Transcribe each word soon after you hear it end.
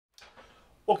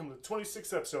Welcome to the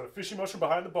 26th episode of Fishy Mushroom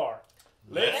Behind the Bar.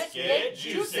 Let's get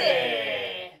juicy!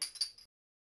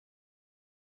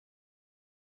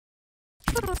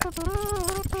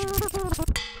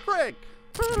 Frank!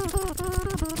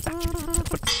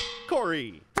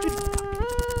 Corey!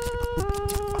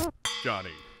 Johnny!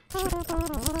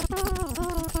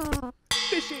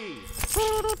 Fishy!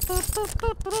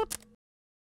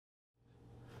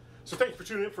 So thank you for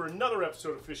tuning in for another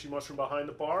episode of Fishy Mushroom Behind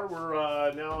the Bar.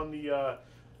 We're now on the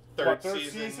Third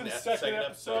season, second second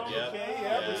episode. Yeah. Okay,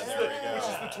 Yeah, which is there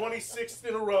we go. the 26th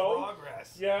in a row.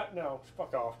 Progress. Yeah, no,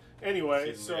 fuck off. Anyway,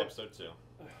 Season so 3, episode 2.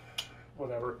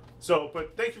 whatever. So,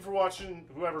 but thank you for watching.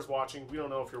 Whoever's watching, we don't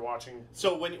know if you're watching.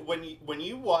 So when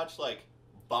you watch like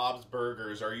Bob's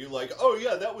Burgers, are you like, oh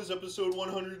yeah, that was episode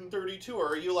 132, or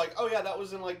are you like, oh yeah, that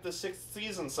was in like the 6th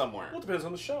season somewhere? Well, it depends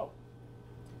on the show.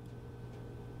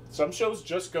 Some shows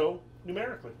just go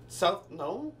numerically.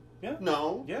 No? Yeah.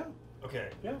 No? Yeah. Okay.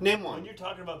 Yeah. Name one. When you're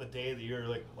talking about the day of the year,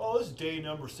 like, oh, this is day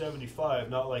number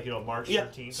 75, not like, March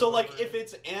 13th. Yeah. So like, if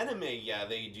it's anime, yeah,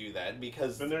 they do that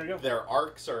because Then there you go. their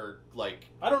arcs are like.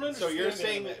 I don't understand. So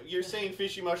anime. you're saying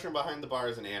Fishy Mushroom Behind the Bar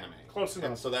is an anime. Close enough.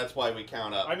 And so that's why we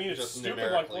count up. I mean, it's just stupid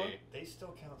numerically. like one. They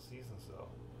still count seasons, though.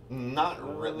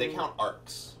 They count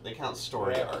arcs. They count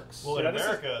story Yeah. arcs. Well, in Yeah, this is-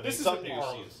 America, this they is some an do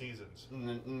arc. seasons.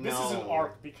 No. This is an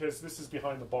arc because this is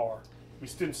behind the bar. We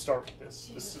didn't start with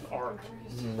this. This is an arc.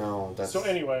 No, that's. So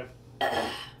anyway,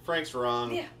 Frank's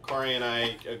wrong. Yeah. Corey and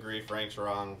I agree. Frank's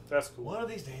wrong. that's cool. One of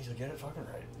these days, you'll get it fucking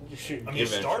right. You should. I mean, you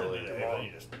started Eventually. it, and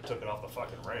you just took it off the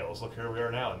fucking rails. Look, here we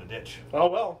are now in the ditch. Oh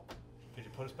well, Could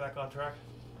you put us back on track?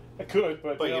 I could,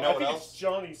 but, But you know I what think else? it's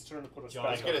Johnny's turn to put us Johnny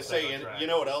I was back. gonna on. say, on track. you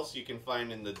know what else you can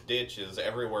find in the ditch is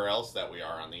everywhere else that we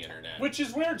are on the internet. Which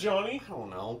is where, Johnny? I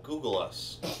don't know. Google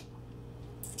us.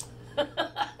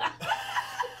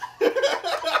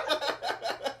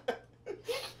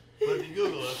 But if you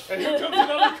Google us, And here comes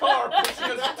another car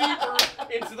pushing us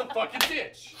deeper into the fucking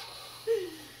ditch.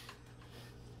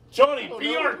 Johnny, Oh,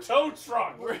 be no. our tow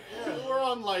truck. We're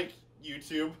on like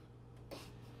YouTube.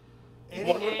 One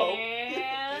would hope.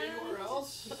 And anywhere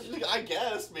else? I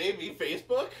guess maybe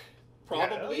Facebook,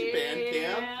 probably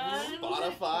Yeah. Bandcamp,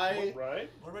 Spotify, Right?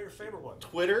 What about your favorite one?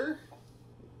 Twitter.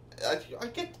 I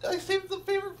saved the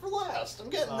favorite for last. I'm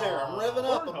getting there. I'm revving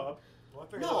up. Pornhub. Well, I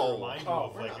figured No. that would remind you Oh,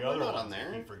 of we're like not- the other we're not ones on there.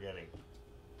 you keep forgetting.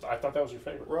 I thought that was your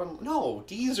favorite. We're on, no,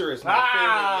 Deezer is my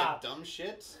Ah! favorite, you dumb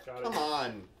shit. Got it. Come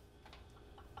on.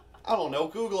 I don't know.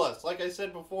 Google us. Like I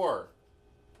said before.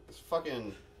 It's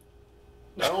fucking.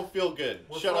 I don't feel good.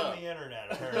 We're Shut from up. the internet,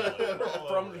 apparently. We're all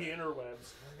From over the it.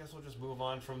 interwebs. I guess we'll just move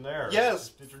on from there. Yes,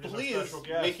 Just introduce our please. special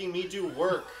guest. Making me do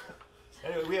work.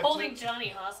 Anyway, we have holding two... Johnny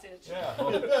hostage. Yeah. I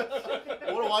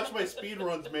want to watch my speed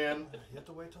runs, man. You have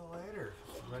to wait till later.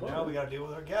 Right now, we got to deal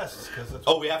with our guests because that's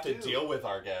Oh, what we have to do. deal with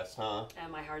our guests, huh?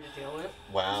 Am I hard to deal with?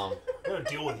 Wow. We got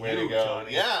to deal with Way you, to go.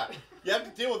 Johnny. Yeah, you have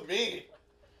to deal with me.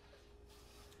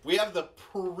 We have the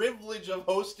privilege of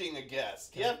hosting a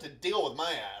guest. You have to deal with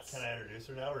my ass. Can I introduce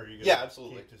her now, or are you gonna Yeah,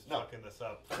 absolutely. keep just No. fucking this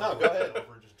up? No, go ahead.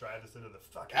 Over and just drive this into the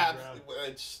fucking ground.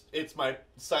 Absolutely. It's my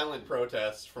silent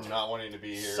protest from not wanting to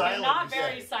be here. Silent. You're not you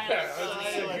very say. silent. Yeah, I was gonna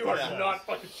say, Silent you are protest. not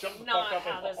fucking shut the Not fuck up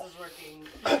how at this all. is working.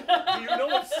 Do you know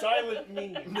what silent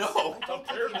means? No. I don't think he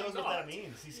Apparently knows what not. that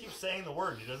means. He keeps saying the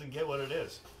word. He doesn't get what it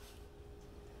is.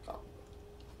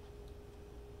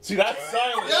 See, that's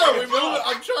silent. Yeah, we Good move. job.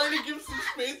 I'm trying to give some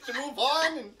space to move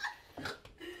on, and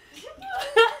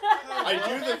I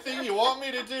do the thing you want me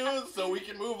to do, so we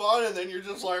can move on, and then you're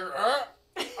just like,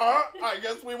 I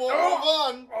guess we won't move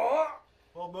on. Oh.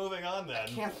 Well, moving on then. I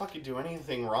can't fucking do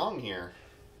anything wrong here.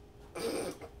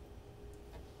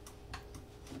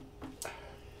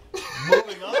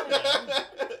 Moving on then.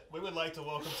 We would like to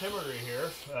welcome Timmery here.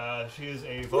 She is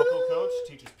a vocal coach,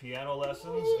 teaches piano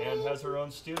lessons, and has her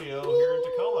own studio here in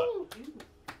Tacoma.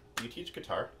 You teach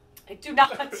guitar? I do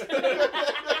not. Isn't it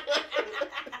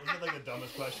like the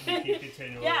dumbest question to keep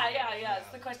continuing? yeah. It's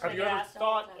the question Have I you get ever asked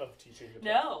all thought the time. of teaching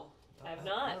guitar? No, I have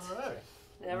not. All right.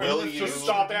 Never. Will you? Just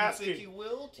stop Do you asking. think you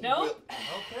will? Nope.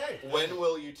 Okay. When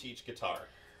will you teach guitar?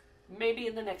 Maybe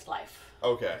in the next life.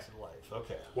 Okay. That's life.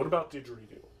 Okay. What about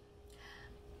didgeridoo?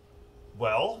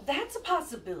 Well, That's a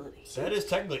possibility. that is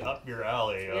technically up your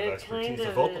alley of It expertise, kind a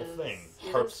of vocal is. thing.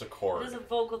 Harpsichord. It is a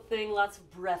vocal thing. Lots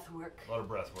of breath work. A lot of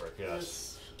breath work, yes.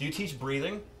 Yes. Do you teach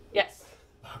breathing? Yes,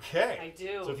 Okay. I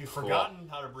do. So if you've Cool. forgotten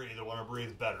how to breathe or want to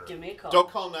breathe better, Give me a call. Don't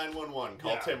call 911.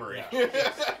 Call Yeah, Timmery. yeah.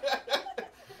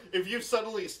 If you've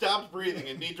suddenly stopped breathing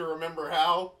and need to remember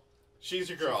how, she's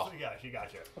your girl. Yeah, she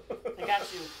got you. I got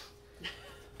you.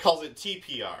 Calls it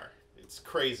TPR. It's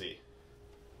crazy.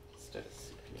 Instead of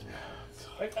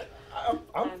CPR.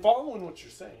 I'm following what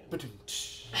you're saying. Thank you.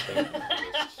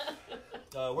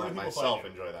 Where do people myself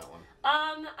find you? enjoy that one.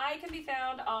 I can be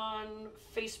found on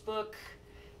Facebook,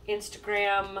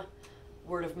 Instagram,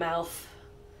 word of mouth.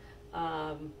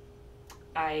 I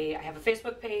have a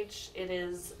Facebook page. It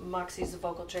is Moxie's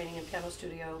Vocal Training and Piano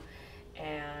Studio,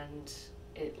 and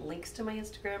it links to my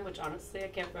Instagram, which honestly I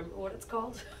can't remember what it's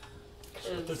called.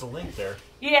 There's a link there.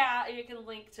 Yeah, you can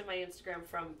link to my Instagram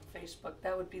from Facebook.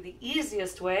 That would be the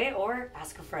easiest way, or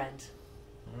ask a friend.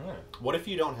 All right. What if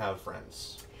you don't have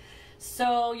friends?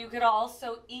 So you could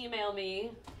also email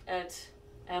me at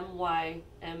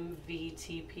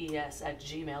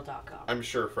mymvtps@gmail.com. I'm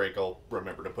sure Frank will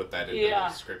remember to put that in the Yeah.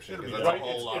 description It'll because be that's there.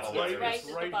 a whole lot It's of right, letters. Right it's at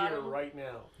the right here, bottom. right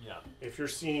now. Yeah. If you're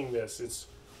seeing this, it's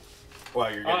Wow,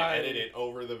 you're gonna edit it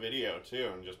over the video too,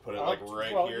 and just put it like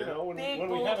right well, here. you know, Big, when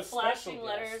we bold, have a special flashing guest.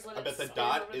 letters. When I bet it the stays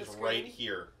dot over the is screen. right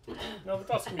here. No, the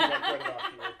dot's gonna be like right about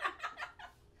here.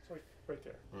 It's right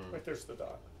there. Right there's the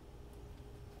dot.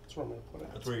 That's where I'm gonna put it.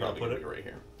 That's where you're going to put it? Right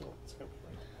here. No, it's gonna be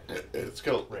right. It's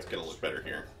gonna look better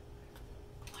here.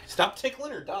 Stop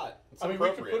tickling her dot. It's I mean, we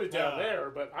could inappropriate. put it down Yeah. there,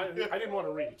 but I didn't want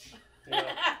to reach. You know?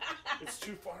 It's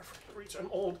too far for me to reach. I'm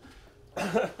old.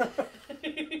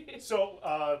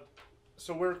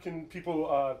 So where can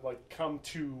people like come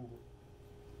to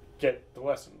get the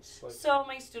lessons? Like, So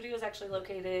my studio is actually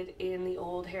located in the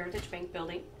old Heritage Bank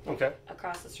building, okay.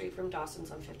 across the street from Dawson's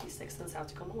on 56th and South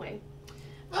Tacoma Way.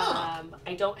 Ah.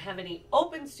 I don't have any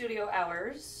open studio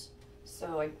hours,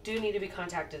 so I do need to be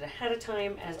contacted ahead of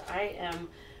time, as I am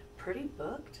pretty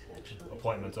booked, actually.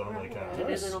 Appointments only kind of. It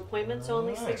is an appointments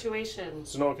only Alright. situation.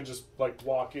 So no one can just like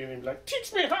walk in and be like,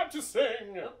 "Teach me how to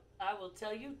sing." Nope, I will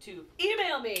tell you to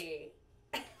email me.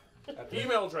 At the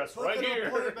email address Look right at him here.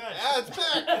 put it back. Ah, it's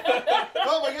back!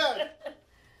 Oh my god!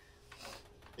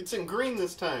 It's in green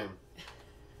this time.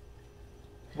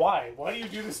 Why? Why do you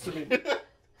do this to me?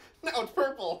 No, it's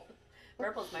purple.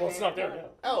 Purple's my Well, it's not there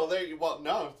favorite now. color. Oh, there you. Well,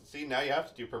 no. See, now you have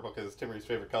to do purple because it's Timmery's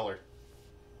favorite color.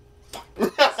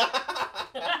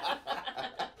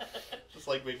 Just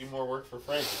like making more work for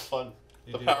Frank. It's fun.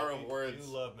 You The do- power you- of words.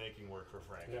 You love making work for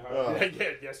Frank. Yeah, Oh.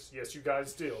 yes, you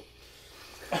guys do.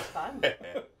 Fun.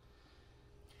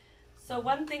 So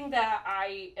one thing that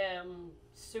I am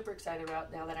super excited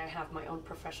about now that I have my own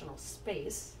professional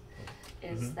space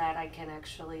is that I can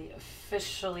actually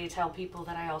officially tell people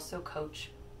that I also coach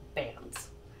bands.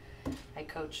 I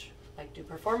coach, like, do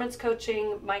performance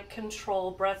coaching, mic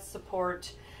control, breath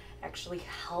support, actually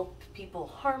help people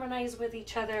harmonize with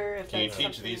each other. If Can you that's teach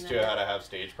something these that- two how to have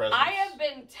stage presence? I have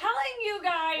been telling you What do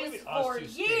guys you mean, us for two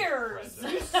stage years.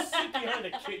 presence? You sit behind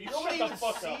a kid. You Nobody shut the even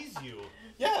fuck up. sees you.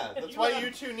 Yeah, that's You why have-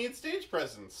 you two need stage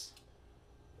presence.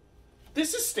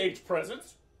 This is stage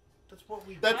presence. That's what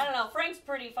we. That's I don't know. Frank's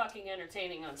pretty fucking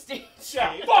entertaining on stage.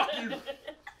 Yeah, fuck you.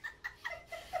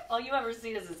 All you ever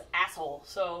see is his asshole.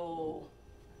 So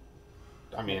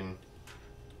I mean,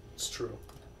 It's true.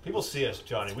 People see us,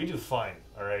 Johnny. We do fine.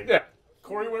 All right. Yeah.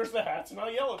 Corey wears the hats and I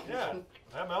yell at people. Yeah.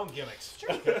 I have my own gimmicks.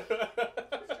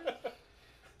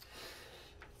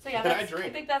 So yeah, Can I that's, I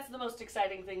drink? think that's the most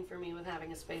exciting thing for me with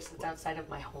having a space that's outside of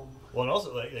my home. Well, and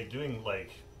also like doing like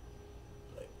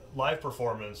live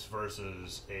performance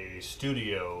versus a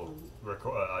studio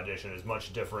audition is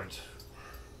much different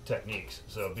techniques.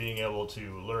 So being able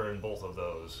to learn both of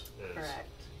those is Correct.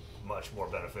 much more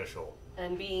beneficial.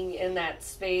 And being in that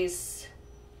space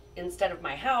instead of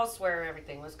my house where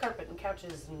everything was carpet and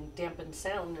couches and dampened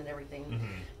sound and everything,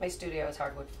 my studio has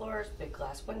hardwood floors, big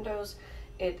glass windows.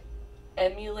 It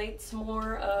emulates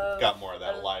more of got more of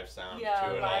that live sound yeah,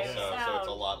 to it live also, so it's sound.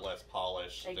 a lot less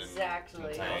polished Exactly. and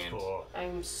That's contained. cool.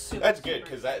 I'm super. That's good super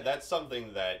because that's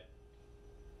something that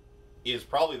is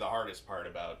probably the hardest part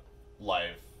about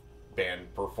live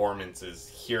band performances,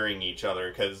 hearing each other.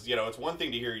 Because you know, it's one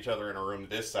thing to hear each other in a room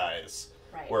this size,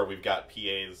 right. where we've got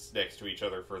PAs next to each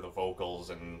other for the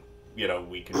vocals, and you know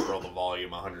we control the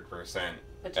volume 100%,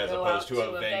 But you as go opposed out to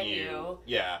a venue.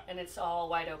 Yeah, and it's all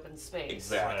wide open space.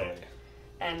 exactly. Right.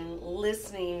 And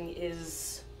listening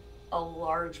is a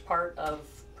large part of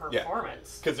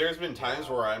performance. Because there's been times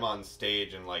where I'm on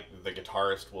stage and like the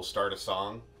guitarist will start a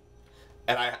song,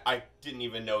 and I didn't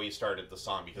even know he started the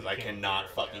song because You I can't cannot hear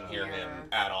him, fucking yeah. hear him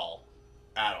Yeah. at all,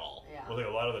 at all. Yeah. Well, I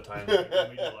think a lot of the time when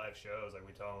we do live shows, like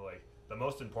we tell them, like the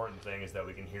most important thing is that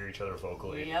we can hear each other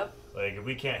vocally. Yep. Like if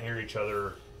we can't hear each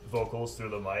other vocals through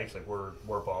the mics, like we're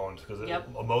boned because Yep.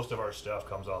 most of our stuff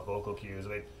comes off vocal cues. I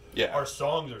mean, Yeah. our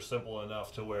songs are simple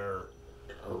enough to where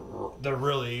they're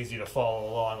really easy to follow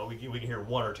along. We can hear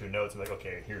one or two notes and like,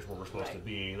 okay, here's where we're supposed Right. to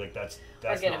be. Like that's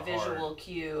Or get a not visual hard.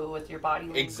 cue with your body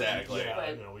movement. Exactly. Yeah,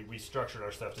 But you know, we structured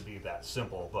our stuff to be that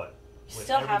simple, but you with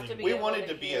still have to everything be We able wanted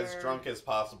to to be as hear- drunk as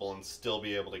possible and still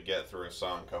be able to get through a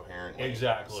song coherently.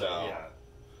 exactly. So, Yeah,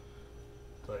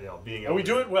 But being And we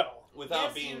do it well. without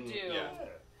Yes, being you do.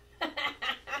 yeah.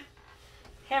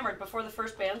 Hammered before the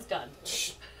first band's done.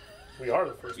 We are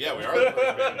the first. Yeah, we are the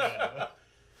first band.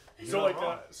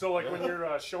 So like when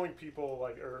you're showing people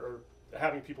or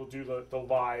having people do the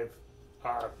live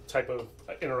type of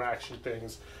interaction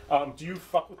things, do you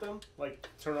fuck with them? Like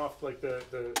turn off like the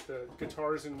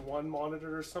guitars in one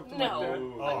monitor or something like that?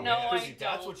 Oh, No, man. I See,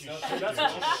 that's what you don't. should That's do.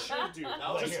 what you should do.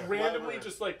 No, Just here, randomly, whoever-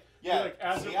 just like Yeah, like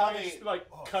as see they're how playing, they- just like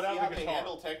cut See out how the they guitar.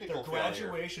 handle technical The failure.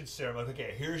 graduation ceremony.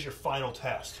 Okay, here's your final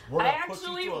test. We're I gonna put you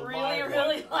actually through a really, live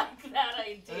really one. like that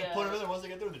And then idea. put them in there. Once they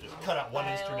get through, they just cut out one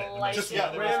I instrument. And like then Just it.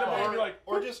 yeah, the randomly, rest and you're like,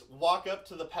 Or just walk up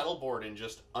to the pedal board and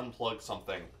just unplug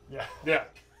something. yeah. yeah.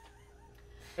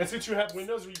 And since you have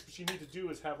windows, what you need to do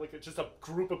is have like just a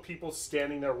group of people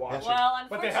standing there watching. Well,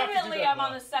 But they have to do unfortunately, that I'm now.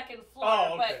 on the second floor,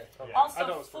 Oh, okay. but Okay. Yeah. I thought it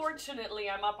also was first. fortunately,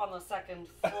 I'm up on the second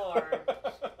floor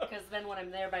because then when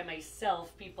I'm there by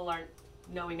myself, people aren't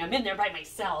knowing I'm in there by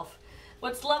myself.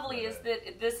 What's lovely is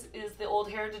that this is the old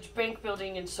Heritage Bank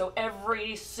building, and so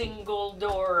every single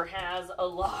door has a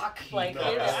lock. Like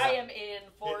Nice. I am in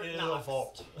Fort It is a Knox.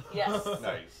 vault. Yes.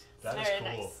 Nice. That is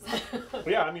Very cool. nice. But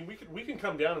yeah, I mean, we can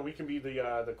come down and we can be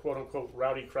the quote unquote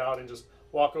rowdy crowd and just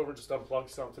walk over and just unplug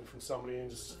something from somebody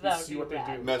and just That would see be what they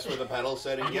rad. do. Mess with the pedal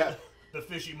setting. Yeah. The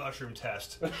fishy mushroom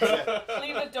test. Leave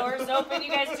the doors open.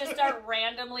 You guys just start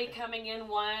randomly coming in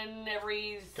one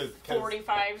every 'Cause-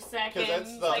 45 seconds.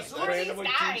 that's the- Like, who are these randomly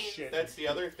do guys? shit. That's the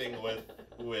other thing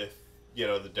with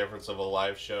the difference of a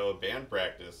live show, band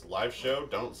practice. Live show,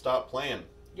 don't stop playing.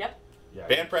 Yep. Yeah,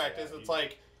 Band practice, it's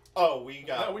like, oh, we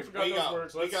got No, we forgot those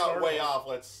words. we Let's got start way over. off.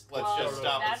 Let's Well, just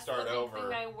stop and that's start the big over.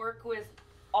 thing I work with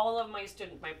all of my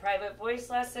students, my private voice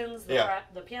lessons, the, Yeah.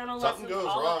 the piano Something lessons, goes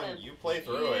all wrong, of them. you play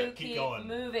through You it. Keep going.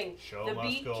 moving. Show the must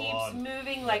beat go keeps on.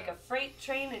 moving like a freight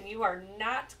train, and you are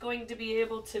not going to be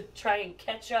able to try and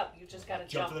catch up. You just got to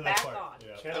Jump to jump the next back part. on.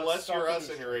 Yeah. Cannot Unless stop you're the us and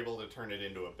music. you're able to turn it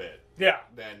into a bit, Yeah.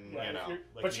 then Right. Like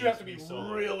But it you have to used be to be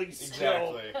solo. really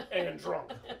still Exactly. and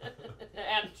drunk.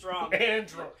 And drunk. And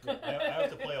drunk. I have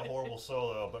to play a horrible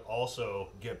solo, but also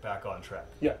get back on track.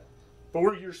 Yeah. But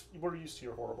we're used to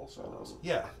your horrible solos.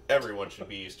 Yeah. everyone should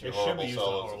be used to It should horrible be used to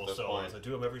solos horrible at this solos. point. I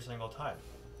do them every single time.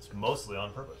 It's mostly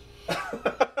on purpose.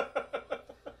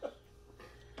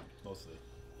 Mostly.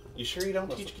 You sure you don't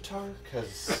teach guitar?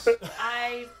 Because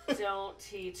I don't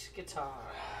teach guitar.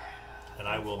 And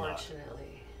I will not.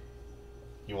 Unfortunately.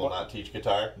 you will not teach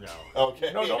guitar. No.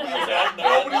 Okay. No, nobody's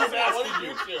What asking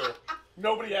did you. you do?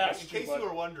 Nobody In asked case you. you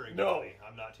were wondering, No. buddy,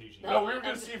 I'm not teaching. No, we were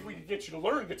going to see if we could get you to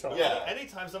learn guitar. Yeah.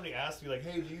 Anytime somebody asks me, like,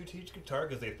 hey, do you teach guitar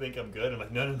because they think I'm good? I'm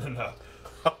like, no.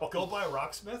 Go buy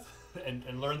Rocksmith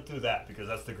and learn through that because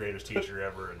that's the greatest teacher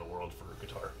ever in the world for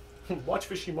guitar. Watch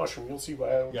Fishy Mushroom. You'll see why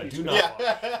I don't Yeah, teach do guitar. not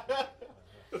Yeah. watch.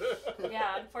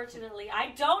 Yeah, unfortunately,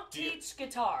 I don't Do you- teach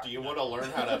guitar. Do you want to learn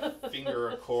how to finger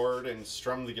a chord and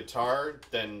strum the guitar?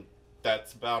 Then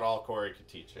that's about all Corey could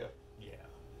teach you, Yeah.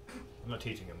 I'm not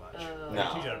teaching him much. No.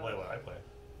 I teach how to play what I play.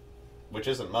 which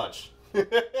isn't much. 20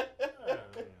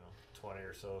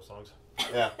 or so songs.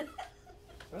 Yeah.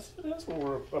 That's what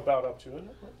we're about up to, isn't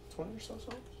it? Like 20 or so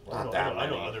songs? Not that I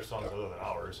know many. other songs other than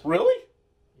ours. Really?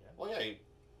 Well, yeah,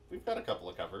 we've got a couple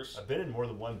of covers. I've been in more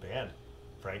than one band,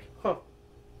 Frank. Huh.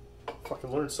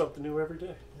 Fucking learn something new every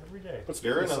day. Every day. But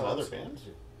You're in speaking of another songs, band?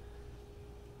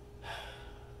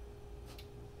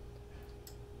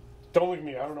 Don't look at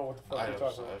me. I don't know what the fuck I you're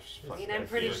talking about. I mean, I'm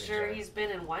pretty sure he's been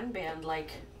in one band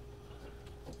like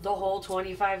the whole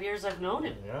 25 years I've known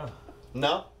him. Yeah.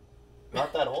 No,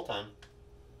 not that whole time.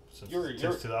 Since, You're-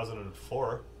 since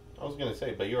 2004. I was gonna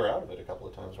say, but you were out of it a couple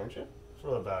of times, weren't you?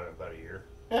 For about a year.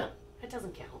 Yeah, That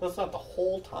doesn't count. that's not the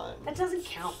whole time. That doesn't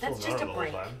count. That's Still just a know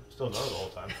break. the whole time. Still know the whole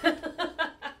time.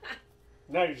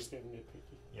 Now you're just getting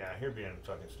nitpicky. Yeah, here being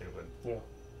fucking stupid.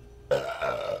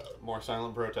 Yeah. More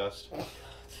silent protest.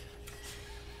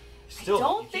 Still,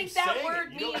 Don't you think keep that saying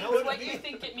word it. You don't means know what it you means.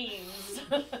 think it means.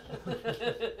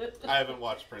 I haven't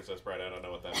watched Princess Bride. I don't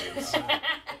know what that means.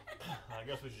 I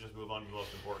guess we should just move on to the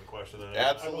most important question. Then.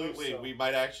 Absolutely, so. we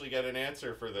might actually get an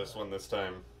answer for this one this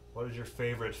time. What is your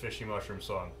favorite Fishy Mushroom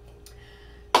song?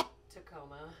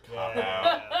 Tacoma.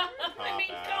 Yeah. I mean,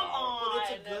 Cop come out. on.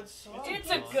 It's a good song.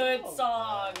 It's a good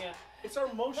song. It's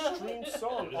our most streamed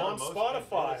song It is our on most-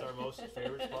 Spotify. It is our most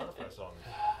favorite Spotify song.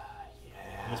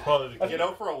 And it's probably because You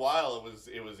know, for a while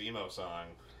it was emo song.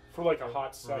 For like a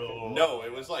hot second. Real- No,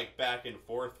 it was like back and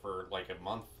forth for like a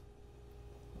month.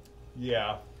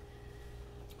 yeah.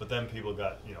 But then people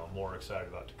got more excited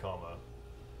about Tacoma.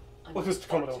 Well, because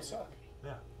Tacoma don't suck.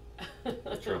 Yeah.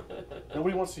 True.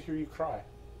 Nobody wants to hear you cry.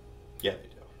 Yeah, they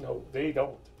do. No, they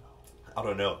don't. I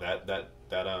don't know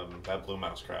that Blue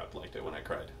Mouse crowd liked it when I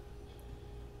cried.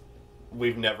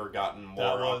 We've never gotten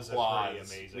more was applause. pretty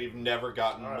amazing. We've never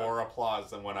gotten All right. more applause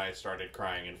than when I started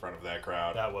crying in front of that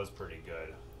crowd. That was pretty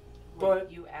good.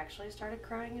 But- you actually started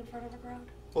crying in front of a crowd?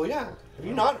 Well, yeah. Have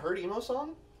you not heard Emo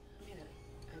Song? I mean,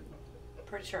 I'm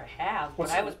pretty sure I have, but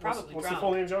What's I the- was probably what's drunk. the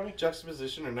full name, Johnny?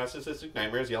 Juxtaposition or narcissistic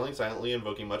nightmares, yelling silently,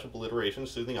 invoking much alliteration,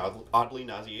 soothing oddly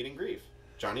nauseating grief.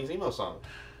 Johnny's Emo Song.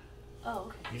 Oh,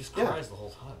 okay. He just Yeah. cries the whole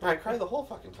time. I cry the whole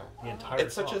fucking time. The entire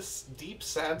It's song. such a deep,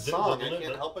 sad The- song. the- I can't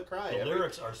the- help but cry. The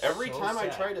lyrics are Every so time I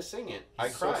sad. try to sing it, I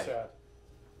So cry. sad.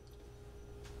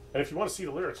 And if you want to see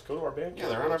the lyrics, go to our band. Yeah,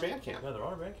 they're on our Bandcamp. Yeah, they're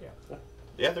on our Bandcamp.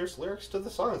 Yeah, there's lyrics to the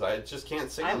songs. I just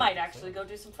can't sing I them. might actually go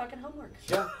do some fucking homework.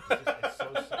 Yeah.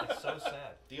 It's so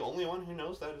sad. The only one who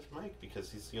knows that is Mike,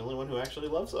 because he's the only one who actually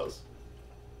loves us.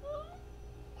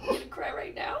 I'm gonna cry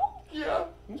right now. Yeah.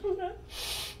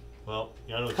 Well,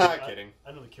 yeah, I know the Ha, cure. kidding.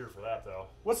 I know the cure for that though.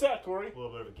 What's that, Corey? A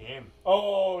little bit of a game.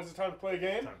 Oh, is it time to play a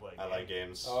game? Time to play a I game. like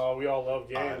games. Oh, we all love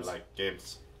games. I like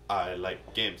games. I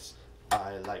like games.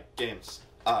 I like games.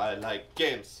 I like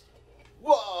games.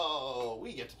 Whoa!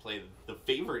 We get to play the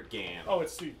favorite game. Oh,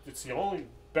 it's the only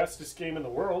bestest game in the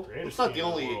world. Greatest It's not the game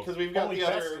in only world. because we've got Only the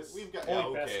other. bestest. We've got Only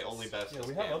okay, bestest. only best. Yeah,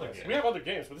 we have other games. We have other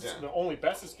games, but this is Yeah. the only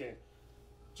bestest game.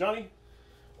 Johnny?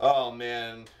 Oh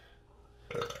man!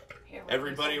 Here,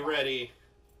 Everybody ready?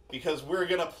 Because we're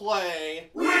gonna play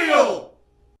Wheel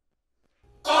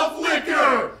of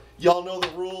Liquor! Y'all know the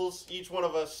rules. Each one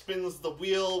of us spins the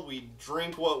wheel. We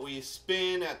drink what we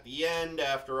spin at the end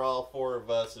after all four of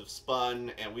us have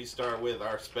spun. And we start with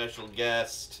our special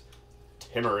guest,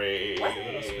 Timmery. Let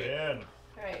us spin.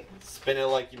 Alright. Spin it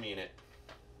like you mean it.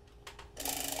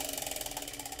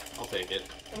 I'll take it.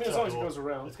 I mean, as long as it goes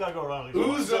around. It's gotta go around.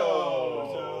 Uzo!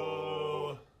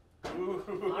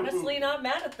 Uzo. Honestly, not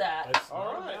mad at that. That's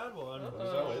All not right. a bad one.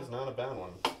 Uzo is not a bad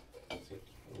one. Let's see.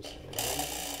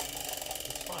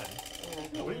 It's fine.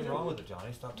 What What is wrong with it,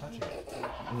 Johnny? Stop touching it.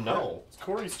 No. It's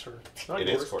Corey's turn. It's not It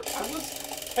yours. is Court. I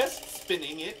was test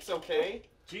spinning it, okay?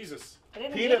 Jesus. I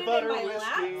didn't Peanut get butter it in my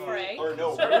whiskey. lap, Frank. Or no,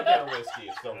 root beer whiskey.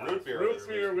 It's the root beer Root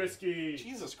beer whiskey.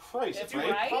 Jesus Christ, It's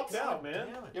Frank. right. Calm down, man.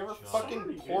 Damn it, You ever Johnny. fucking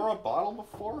Sorry, pour dude. a bottle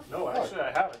before? No, Fuck. actually,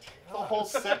 I haven't. The whole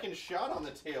second shot on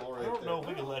the tail right I don't there. know if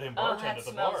we can let him Oh, bartend that at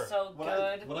the smells bar. so What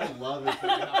good. I love is that you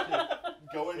have to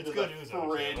go into It's the good Uzo,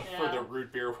 fridge too. for Yeah. the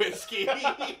root beer whiskey.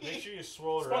 Make sure you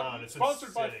swirl it around. It's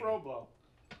Sponsored by sitting. Froblo.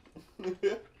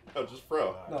 Oh, just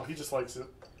Fro. No, he just likes it.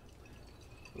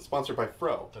 It's sponsored by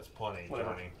Fro. That's plenty,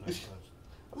 Whatever. Johnny.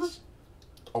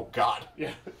 Oh God.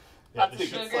 Yeah. Yeah, Lots the of think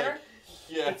shit- it's sugar. like-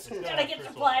 Yeah. it's Gotta got get the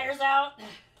crystal pliers out.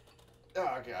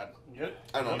 Oh God. Get it?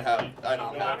 I don't have. I You don't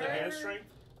don't have have. the hand strength?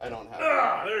 I don't have.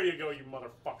 Ah, there you go, you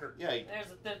motherfucker. Yeah.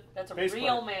 That's a Bass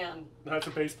real player. man. That's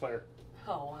a bass player.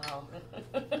 Oh wow.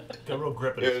 Got a real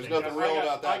grip in Yeah, it. there's nothing real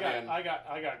about that, man. I got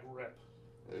grip.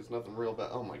 There's nothing real about.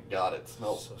 Oh my God! It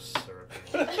smells. So syrupy.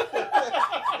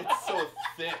 It's so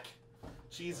thick.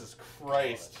 Jesus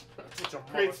Christ. Such a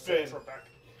Great spin. Trebek.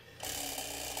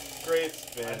 Great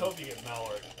spin. I hope you get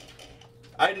Mallard.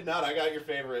 I did not. I got your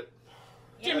favorite.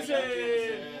 Yeah,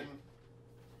 Jameson!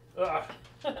 Ugh.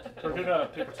 Or get a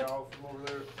paper towel from over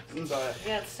there. Since I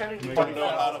Yeah, it's starting to You Fucking don't know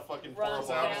hell. how to fucking pour a Runs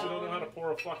bottle. obviously don't know how to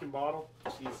pour a fucking bottle.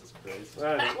 Jesus Christ.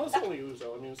 Right. Well, it's only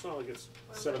Uzo. I mean, it's not like it's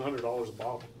 $700 a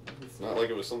bottle. It's not like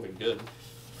it was something good.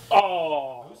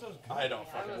 Oh! Uzo's good. I don't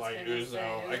I fucking was like gonna Uzo.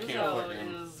 say, I can't Uzo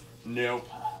fucking. is- Nope.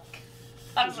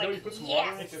 I was You know, you like, put some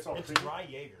water in it, yes, gets all It's creamy. dry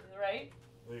Jaeger. right?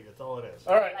 That's all it is.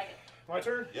 Alright, Like it. my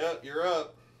turn? Yep, you're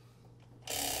up.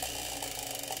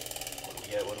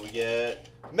 What do we get?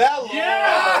 Mellow!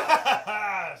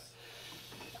 Yes!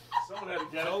 Someone had to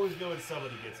It's get it. always good when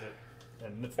somebody gets it.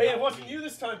 And it's Hey, not it wasn't me. you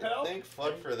this time, pal. Thank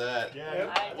fuck for that.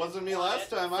 Yeah, I It wasn't me didn't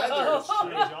last want time it. either. So-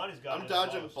 yeah, Johnny's got I'm it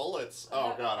dodging most. bullets.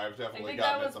 Oh God, I've I definitely think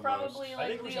gotten that it was the probably I like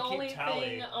think we the should keep only tally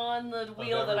thing on the of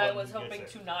wheel that I everyone was who hoping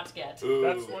gets it. to not get. most. Ooh.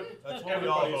 That's what That's what we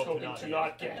all everybody's hope to hoping not to get.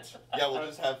 not get. Yeah, we'll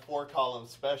just have 4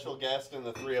 columns, special guest, and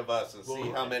the 3 of us, and see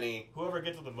Well, how many. Whoever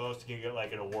gets it the most can get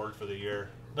like an award for the year.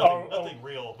 Oh, Nothing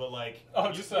real, but like.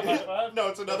 Oh, just a high five? No,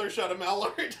 it's another shot of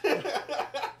Mallard.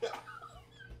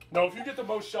 No, if you get the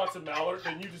most shots of Mallard,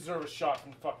 then you deserve a shot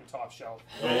from fucking Top Shelf.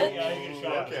 Yeah, you get a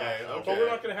shot at the Okay, top. okay. But we're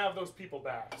not going to have those people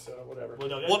back, so whatever. Well,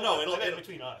 no, it'll- it'll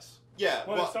between us. Yeah,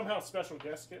 Well, well, if somehow special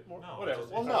guests get more? No, whatever.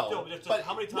 it's well, just- no. still, it's just but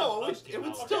how many times no, us it get would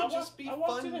Mallard? still Okay, just be I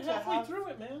walked fun in to halfway have. through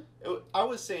it, man. I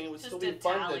was saying it would Just still be to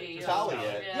fun tally, to tally yeah.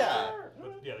 it. Yeah. Yeah.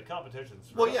 But, yeah, the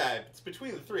competition's. Well, rough. yeah, it's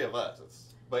between the 3 of us.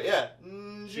 But yeah.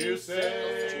 Juicy.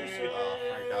 Oh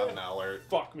my God, Mallard.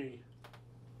 Fuck me.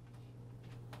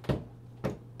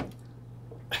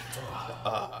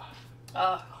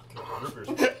 Rippers.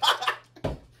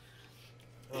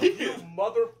 You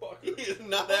motherfucker. He is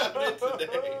not having it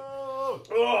today. Oh,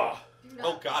 Ugh.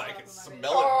 God, I can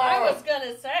smell it. I was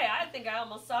gonna say, I think I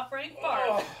almost saw Frank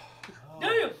fart.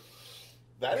 Damn.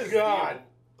 That is God.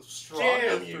 the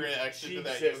strongest Damn you, reaction to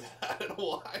that Jesus. you've had in a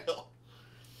while.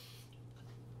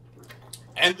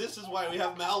 And this is why we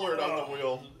have Mallard on the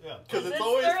wheel. Yeah. Because it's It's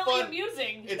always thoroughly fun.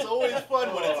 amusing. It's always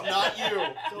fun when it's not you.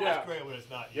 It's always Yeah. great when it's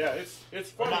not you. Yeah,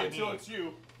 it's funny not until me. it's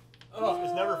you.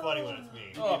 It's never funny when it's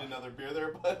me. You need another beer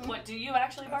there, bud? What, do you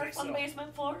actually I think barf on the so.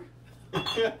 basement floor?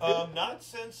 Not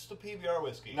since the PBR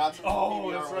whiskey. Not since Oh,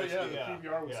 PBR that's right. Yeah, whiskey. the Yeah.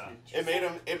 PBR whiskey. Yeah. It made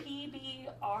him.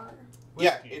 PBR?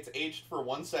 Yeah, Whiskey. it's aged for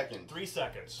 1 second. 3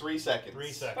 seconds. 3 seconds. 3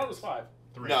 I seconds. thought it was 5.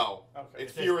 3. No, Okay.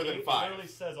 it's It says fewer than It 5. literally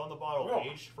says on the bottle, Oh.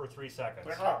 aged for 3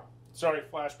 seconds. Sorry,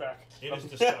 flashback. It is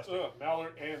disgusting.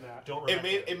 Mallard and that. Don't It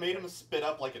remember. made him spit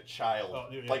up like a child, Oh,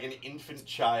 dude, yeah. like an infant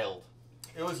child.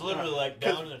 It was literally like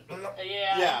down in.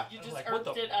 Yeah. Yeah. You just Like, what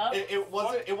the irked it up.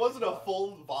 It wasn't a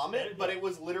full vomit, but it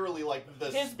was literally like the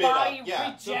His spit body up.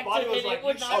 Yeah, The body rejected was it. like, It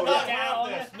would "You not should go not have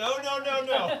down. this." No, no, no,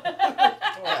 no.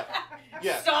 yeah,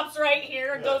 yeah. Stops right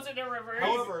here and Yeah. goes into reverse.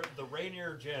 However, the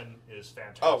Rainier gin is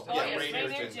fantastic. Oh, Oh, yeah, yes, Rainier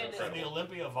Rainier Gin's Gin is And the incredible.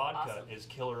 Olympia vodka Awesome. is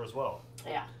killer as well.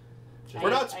 Yeah. We're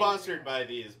I- not I- sponsored by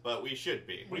these, but we should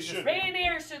be. We should.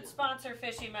 Rainier should sponsor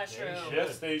Fishy Mushroom. should.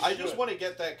 Yes, they should. I just want to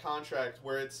get that contract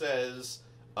where it says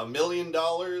 $1 million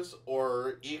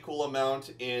or equal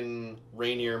amount in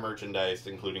Rainier merchandise,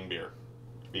 including beer,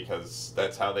 because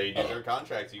that's how they do their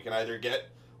contracts. You can either get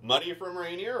money from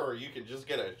Rainier, or you can just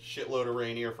get a shitload of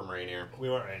Rainier from Rainier. We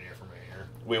want Rainier from Rainier.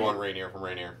 We want Rainier from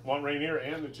Rainier. Want Rainier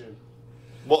and the gin.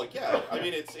 Well, yeah, I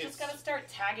mean it's Just gotta start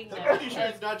tagging I'm them. pretty sure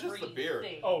it's not just the beer.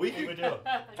 everything. Oh, We We could- do.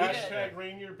 Hashtag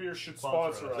Rainier Beer should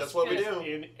Sponsor sponsor us. us. That's what we Good. do.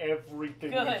 In everything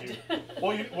we Good.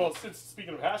 do. Well, since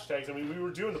speaking of hashtags, I mean, we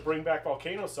were doing the Bring Back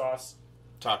Volcano Sauce.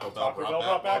 Taco Bell Taco Bell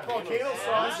brought back volcano Yeah.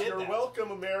 sauce. We did You're that. welcome,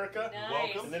 America.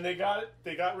 Nice. And then they got it.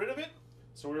 They got rid of it.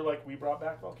 So we were like, we brought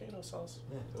back volcano sauce.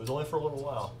 Yeah, it was only for a little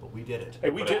while, but we did it.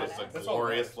 Hey, we But did it it. was a That's all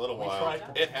glorious that little We while. tried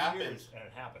for It 2 happened. years, and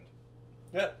it happened.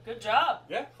 matters. Good job.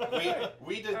 Yeah. Yeah.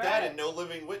 We did All that, right. and no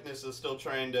living witness is still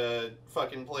trying to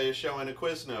fucking play a show in a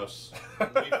Quiznos.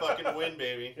 We fucking win,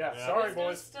 baby. Yeah. Yeah. Sorry, Does those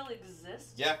boys. still exist?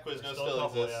 Yeah, Quiznos Still a still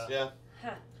couple, exists. yeah. Yeah.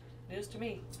 Huh. News to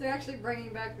me. They're actually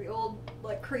bringing back the old,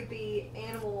 like, creepy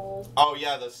animal. Oh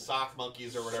yeah, the sock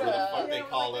monkeys or whatever the Shut fuck they Yeah, with,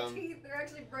 call like, the them. teeth. They're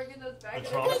actually bringing those back. The and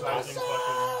traumatizing It's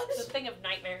fucking. a thing of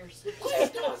nightmares.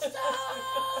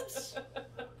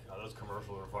 God, those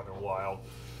commercials are fucking wild.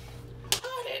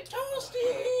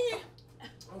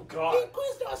 Oh God.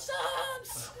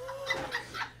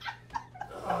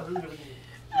 Oh, dude.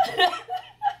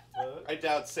 I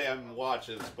doubt Sam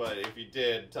watches, but if you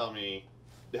did, tell me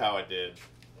how it did.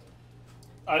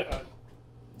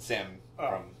 Sam Oh.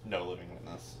 from No Living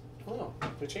Witness. Oh,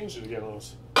 they changed it again on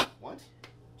us. What?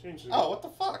 Changed it. Oh, what the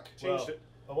fuck? Changed Well, it.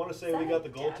 I want to say Is we that got the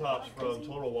gold Dad tops Bod? from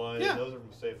Total Wine, Yeah. and those are from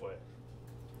Safeway.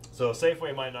 So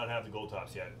Safeway might not have the gold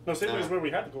tops yet. No, Safeway's where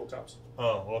we had the gold tops.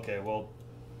 Oh, okay. Well,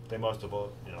 they must have,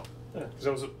 you know. Yeah, 'cause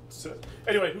that was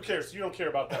anyway, who cares? You don't care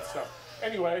about that stuff.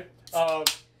 Anyway,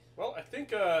 well, I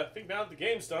think now that the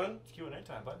game's done, It's Q&A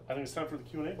time, bud. I think it's time for the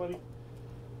Q&A, buddy.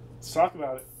 Let's talk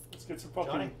about it. Let's get some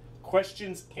fucking Johnny,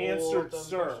 questions Pull answered, them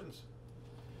sir. questions.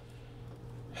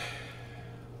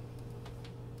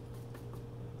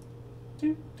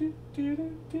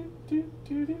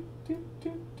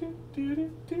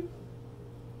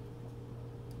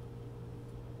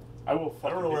 I will. I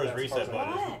don't know where his fucking reset get that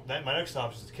button is. What? My next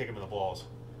option is to kick him in the balls.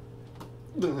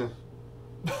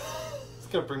 It's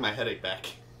gonna bring my headache back.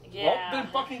 Yeah. Well, then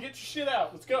fucking get your shit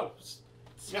out. Let's go.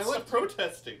 Silent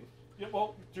protesting. Yeah,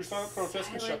 well, you're silent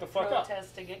protesting. Shut Silent the fuck up.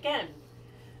 protesting again.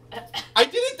 I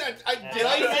did it that. Did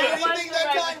I say That was anything the that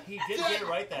right- time? He did get it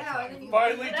right that Yeah, time. and you-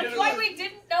 Finally did That's it. why we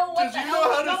didn't know what Did the you hell know how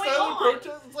was to going silent on.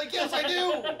 protest? It's like, yes, I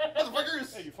do.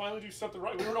 Motherfuckers. Hey, you finally do something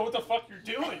right. We don't know what the fuck you're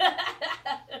doing.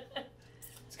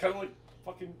 It's kind of like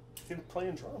fucking him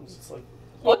playing drums. It's like,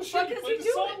 What oh the shit, fuck you is played he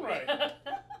the song doing? right.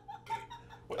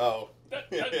 Oh.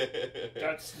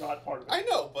 That's not part of it. I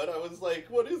know, but I was like,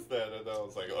 what is that? And I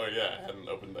was like, oh yeah, I hadn't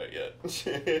opened that yet.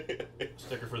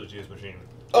 Sticker for the juice machine.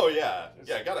 Oh yeah.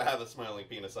 Yeah, gotta have a smiling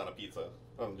penis on a pizza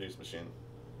on the juice machine.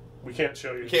 We can't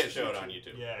show you. You can't show it on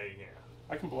YouTube. Yeah, you can.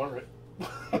 I can blur it. Then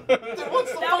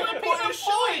what's the That fucking would be point the of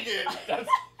showing it? That's,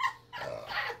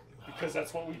 because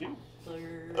that's what we do.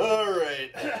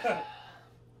 Alright.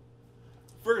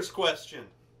 First question.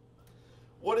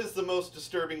 What is the most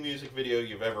disturbing music video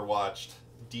you've ever watched?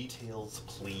 Details,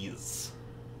 please.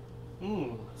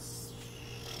 Mm.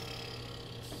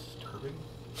 Disturbing?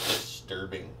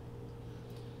 Disturbing.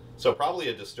 So probably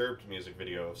a disturbed music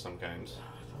video of some kind.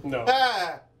 No.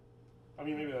 Ah! I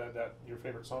mean, maybe that your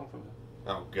favorite song from them.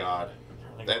 Oh god.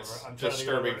 think That's I'm trying to think if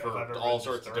disturbing I've for ever all been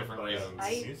sorts of disturbed different by a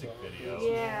reasons. music video.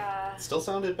 Yeah. Still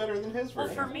sounded better than his Well,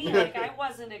 version. for me, like, I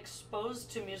wasn't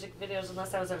exposed to music videos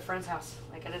unless I was at a friend's house.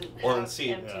 Like, I didn't Well, have and see,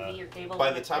 MTV or cable. by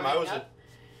when the time I growing was up.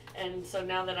 And so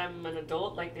now that I'm an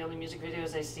adult, like, the only music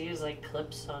videos I see is, like,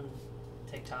 clips on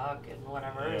TikTok and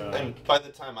whatever. Yeah. And by the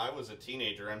time I was a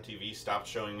teenager, MTV stopped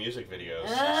showing music videos.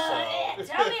 So.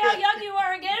 Tell me how young you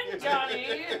are again,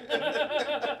 Johnny.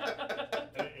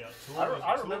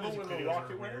 I remember music when the videos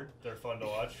Rocket are went. weird. They're fun to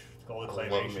watch. It's called I love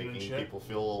claymation making and shit. people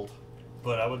feel old.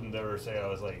 But I would never say I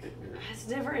was like It's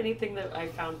never anything that I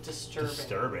found disturbing.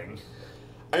 disturbing.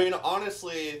 I mean,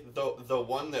 honestly, the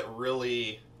one that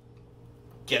really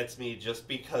gets me just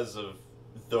because of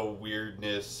the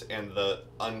weirdness and the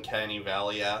uncanny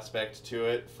valley aspect to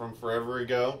it from forever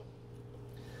ago.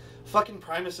 Fucking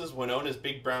Primus's Winona's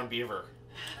Big Brown Beaver.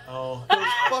 Oh, Those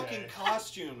fucking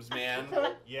costumes, man.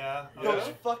 yeah. Those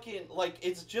Okay. fucking, like,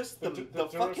 it's just the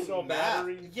Duracell fucking mask.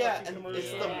 battery Yeah, fucking and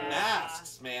it's the commercial. Yeah.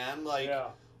 masks, man. Like, Yeah.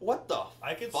 what the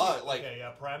I could fuck? see. Like, Okay, yeah.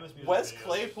 Primus music Wes videos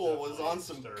Claypool was definitely on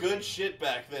some disturbing. good shit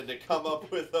back then to come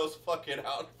up with those fucking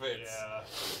outfits.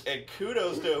 Yeah. And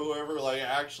kudos to whoever like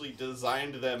actually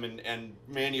designed them and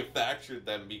manufactured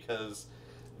them, because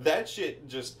that shit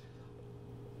just,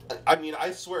 I mean,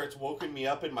 I swear it's woken me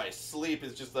up in my sleep.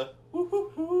 It's just the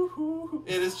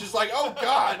it is just like, oh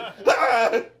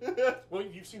god. Well,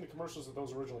 you've seen the commercials that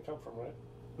those originally come from, right?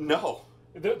 No,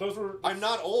 Those were. I'm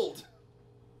not old.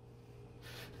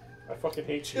 I fucking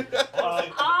hate you.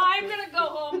 I'm gonna go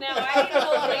home now. I need a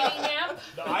little baby nap.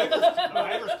 The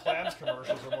Irish Clams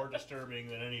commercials are more disturbing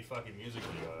than any fucking music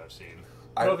video I've seen.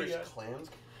 No, Irish the, clams.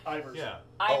 Ivers. Yeah.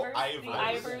 Ivers, Ivers. the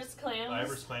Ivers clams.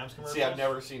 Irish Clams commercials. See, I've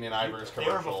never seen an Ivers They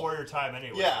commercial. were before your time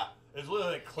anyway. Yeah. It's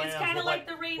literally like clams. It's kind of with like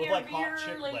the with Rainier like hot beer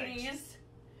chick ladies, legs.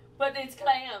 but it's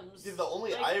clams. Dude, the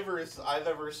only Like- Ivers I've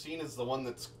ever seen is the one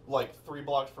that's like 3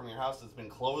 blocks from your house that's been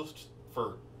closed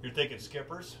for. You're thinking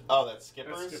Skippers? Oh, that's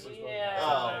Skippers? That's Skippers.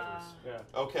 Yeah. Yeah.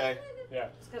 Okay. Yeah.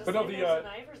 It's because But no, there's the, an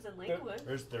Ivers in Lakewood.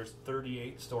 There's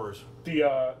 38 stores. The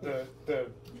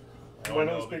I don't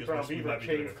Winona's know, Big because Brown we Beaver might be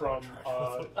came doing a from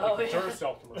contract with Oh, yeah.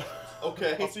 Duracell commercials.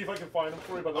 Okay. I'll see if I can find them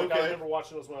for you, but like, Okay. I remember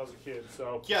watching those when I was a kid,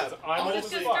 so Yeah, I'm honestly- old Just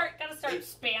as gonna fuck. gotta start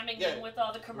It's- spamming yeah. them with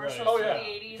all the commercials Oh from yeah, the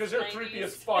 80s, because they're 90s. creepy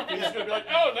as fuck. You're just gonna be like,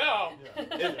 oh no.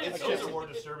 It's Those just, are more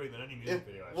disturbing than any music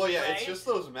video I've well, seen. yeah, Right? it's just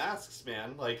those masks,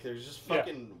 man. Like, they're just Yeah.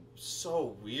 fucking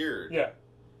so weird. Yeah,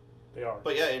 they are.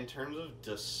 But yeah, in terms of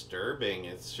disturbing,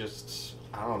 it's just,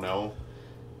 I don't know,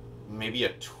 maybe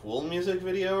a Tool music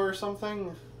video or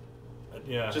something?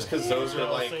 Yeah. Just because those I are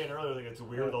was like, saying earlier, like, it's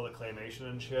weird with all the claymation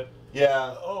and shit.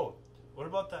 yeah. Oh, what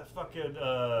about that fucking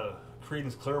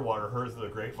Creedence Clearwater Heard Through the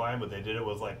Grapevine, but they did it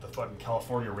with like the fucking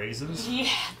California raisins? Yeah,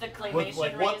 the claymation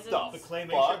like, what raisins. the The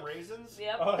claymation Fuck. raisins?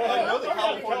 Yep. Oh, I know the yeah,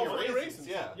 California raisins,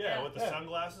 yeah. Yeah, with the Yeah.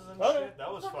 sunglasses and Oh, yeah. shit.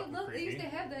 That was fucking They used creepy. to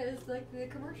have that as like the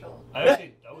commercial. I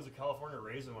actually, that was a California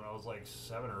raisin when I was like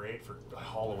 7 or 8 for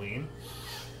Halloween.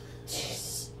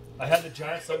 I had the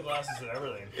giant sunglasses and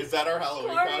everything. Is that our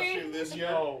Halloween Sorry. costume this year?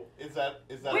 No. Is that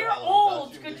We're our Halloween old.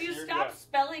 costume Could this you year? stop Yeah.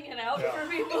 spelling it out Yeah.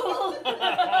 for people?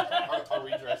 Are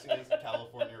we dressing as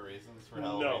California raisins for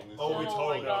Halloween No. this Oh, year? we Oh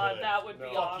totally my god, would. that would be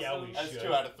No. Fuck yeah, awesome. we That's should.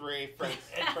 2 out of 3. Friends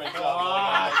out.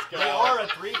 Ah, Let's go. They are a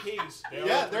three-piece.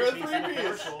 Yeah, they're a in the three-piece.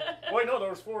 commercial. Wait, no, there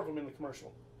was 4 of them in the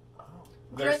commercial. Oh,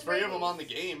 There's Red 3 of them raisins. on the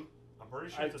game. I'm pretty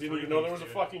sure I it's a didn't even know there was a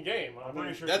dude. fucking game. I'm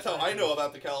pretty sure That's it's how a I know three-piece.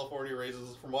 about the California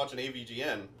raisins from watching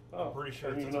AVGN. Oh, I'm pretty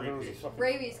sure I didn't it's a even know there was a three-piece. fucking.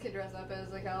 Rabies could dress up as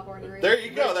the California raisins. There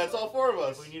you go. That's all 4 of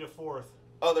us. If we need a fourth.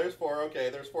 Oh, there's 4. Okay,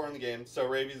 there's 4 in the game. So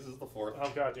Rabies is the 4th. Oh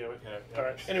god damn it. Okay. All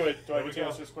right. Anyway, do I There we get to go.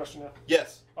 answer this question now?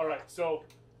 Yes. All right. So,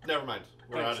 Never mind.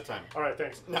 We're Thanks. out of time. all right.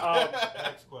 Thanks. No.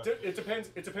 Next question. It depends.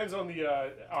 It depends on the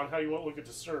on how you want to look at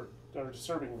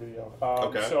disturbing video.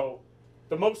 Okay. So,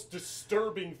 the most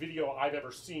disturbing video I've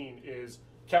ever seen is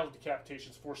cattle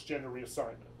decapitations, forced gender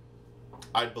reassignment.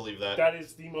 I'd believe that. That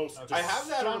is the most. Okay. I have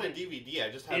that on a disturbing- DVD. I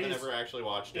just haven't is- ever actually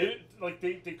watched it. It like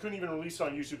they couldn't even release it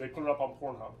on YouTube. They put it up on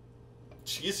Pornhub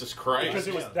Jesus Christ. because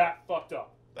it was Yeah. that fucked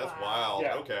up. That's Wow. wild.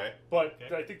 Yeah. Okay. But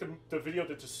Okay. I think the video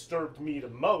that disturbed me the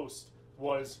most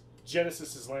was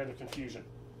Genesis's Land of Confusion.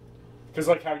 Because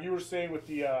like how you were saying with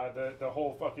the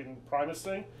whole fucking Primus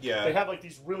thing, Yeah. they had like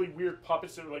these really weird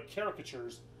puppets that were like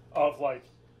caricatures of like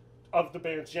of the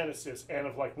band Genesis and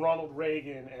of like Ronald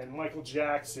Reagan and Michael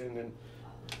Jackson, and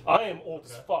I am old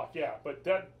as Okay. fuck, yeah. But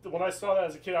that when I saw that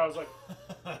as a kid, I was like,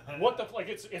 what the like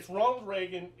it's Ronald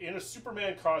Reagan in a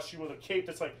Superman costume with a cape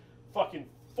that's like fucking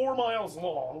 4 miles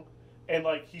long, and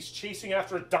like he's chasing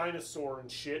after a dinosaur and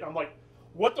shit. I'm like,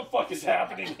 what the fuck is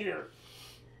happening here?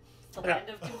 The land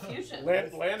of confusion. Land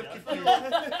of Confusion.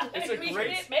 It's a I mean,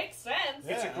 great. it makes sense.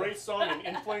 It's a great song, and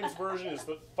In Flames version is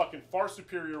the fucking far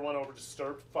superior one over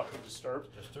Disturbed. Fucking Disturbed.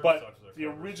 But sucks with the their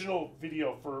covers. original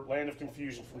video for Land of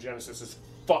Confusion from Genesis is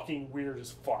fucking weird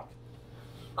as fuck.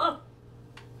 Huh.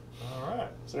 All right.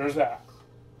 So there's that.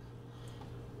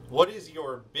 What is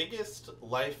your biggest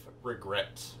life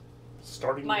regret?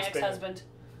 Starting My this band. ex-husband.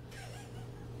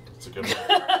 It's a good one.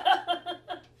 Yeah.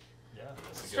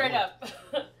 That's a good Straight one. up.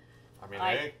 I mean,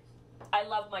 I- hey. I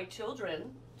love my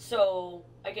children, so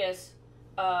I guess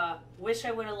wish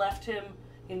I would have left him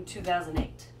in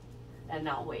 2008 and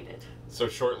not waited. So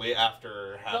shortly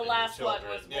after having The last your one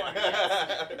children. was born.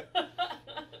 Yeah.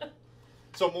 Yes.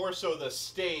 So more so the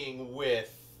staying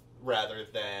with rather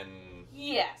than.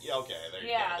 Yes. Yeah, okay, there you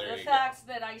go, Yeah, there the you fact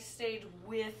that I stayed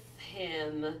with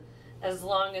him as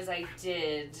long as I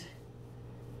did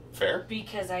Fair.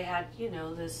 because I had,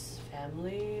 this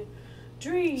family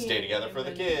dream. Stay together for the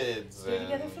and kids. Stay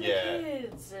together and- for yeah. the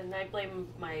kids. And I blame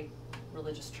my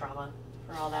religious trauma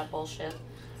for all that bullshit.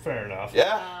 Fair enough.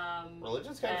 Yeah.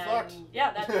 Religion's kind of and fucked.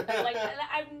 Yeah, that's like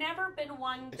I've never been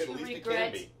one At to least it can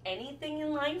regret be. anything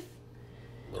in life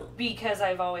because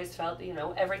I've always felt,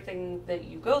 everything that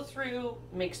you go through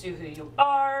makes you who you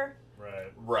are.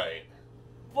 Right. Right.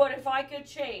 But if I could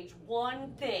change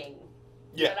one thing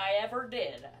Yeah. that I ever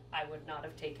did, I would not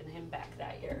have taken him back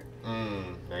that year.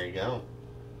 There you go.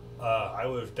 I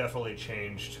would have definitely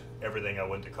changed everything I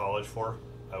went to college for.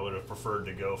 I would have preferred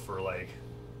to go for like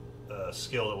a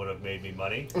skill that would have made me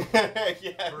money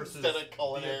Yeah. versus Instead of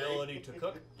culinary. the ability to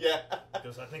cook. Yeah.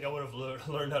 Because I think I would have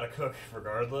learned how to cook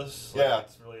regardless. Yeah.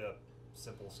 It's really a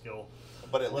simple skill.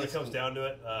 But at When least it comes down to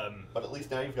it, But at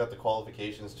least now you've got the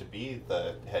qualifications to be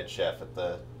the head chef at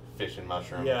the Fish and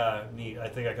Mushroom. yeah, neat. I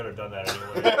think I could have done that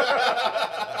anyway.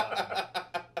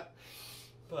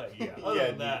 But yeah, other Yeah,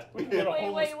 than that, We can get a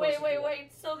homeless person to do it.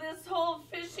 Wait. So this whole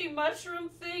fishy mushroom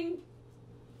thing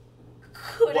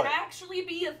could What? actually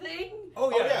be a thing?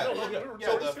 oh Oh, yeah, yeah. no, look,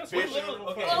 Yeah, the Discuss- fish.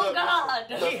 okay. Oh, God.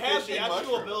 we have fishy the actual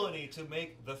mushroom. ability to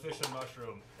make the fish and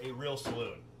mushroom a real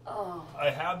saloon. Oh, I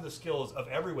have the skills of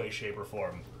every way, shape, or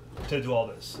form to do all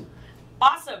this.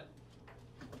 awesome.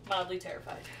 Mildly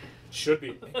terrified. Should be.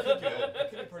 It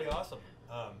could be pretty awesome.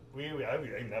 We even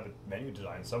have a menu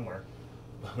design somewhere.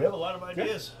 We have a lot of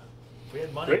ideas. If we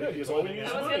had money. Great we could ideas. go All we in need and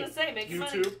is I was get money. gonna say, make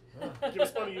some YouTube. money. Give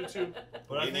us money, YouTube.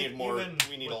 But I We think need more- even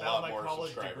we need a without lot my more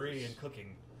college subscribers. degree in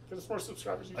cooking, Give us more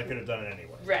subscribers, YouTube. I could have done it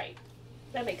anyway. Right.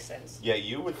 That makes sense. Yeah,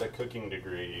 you with the cooking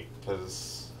degree,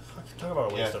 because Talk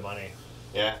about a waste Yeah. of money.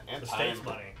 yeah, and The time. state's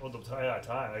money. Well, the time.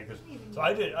 So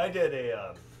I did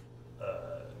a.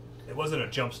 It wasn't a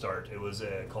jump start. It was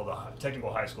called a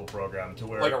technical high school program to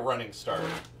where. Like a running start.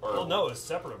 Or, Well, no, it was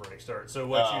separate of running start. So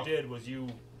what Oh. you did was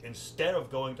instead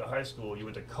of going to high school, you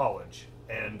went to college.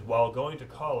 And while going to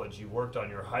college, you worked on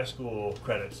your high school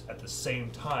credits at the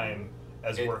same time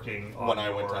as working on when I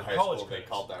your went to high college school, credits. they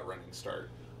called that running start.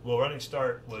 Well, running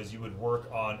start was you would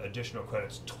work on additional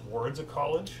credits towards a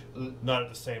college, not at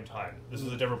the same time. This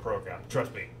is a different program.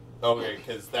 Trust me. Okay,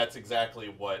 because that's exactly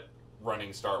what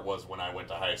running start was when I went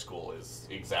to high school. Is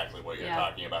exactly what you're Yeah.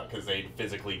 talking about, because they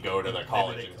physically go to the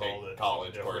college they and called take it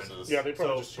college something different. courses. Yeah, they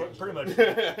probably So just changed pretty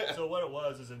it. much. So what it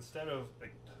was is instead of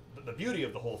the beauty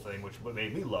of the whole thing, which what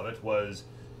made me love it, was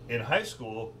in high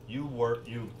school you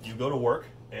go to work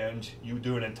and you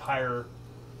do an entire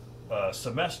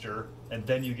semester and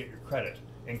then you get your credit.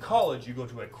 In college you go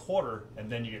to a quarter and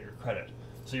then you get your credit.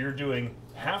 So you're doing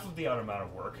half of the amount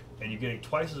of work and you're getting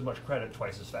twice as much credit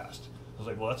twice as fast. I was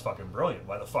like, well, that's fucking brilliant.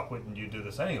 Why the fuck wouldn't you do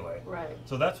this anyway? Right.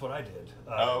 So that's what I did.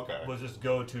 Okay. Was just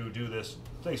go to do this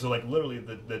thing. So like literally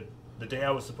the day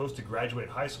I was supposed to graduate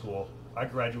high school, I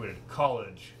graduated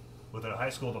college with a high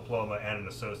school diploma and an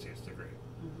associate's degree.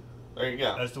 There you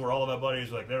go. As to where all of my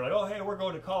buddies were like, they're like, oh hey, we're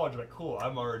going to college. I'm like, cool.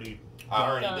 I'm already. I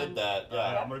already Done. did that.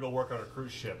 Yeah. I'm gonna go work on a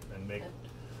cruise ship and make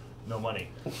no money.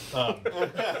 And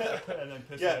then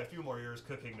piss Yeah. away a few more years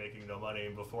cooking, making no money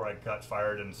before I got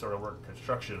fired and started working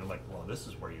construction. I'm like, well, this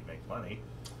is where you make money.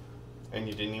 And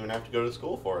you didn't even have to go to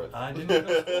school for it. I didn't go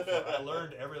to school for it. I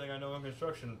learned everything I know in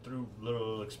construction through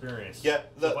little experience. Yeah,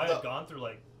 So if I had gone through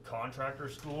like contractor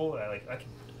school, I'd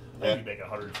Yeah. be making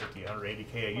 150,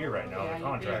 180K a year right now Yeah, as a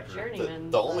you'd be a contractor. journeyman.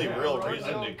 The only Yeah. real Your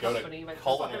reason own to go to company, but- I'm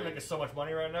fucking culinary, making so much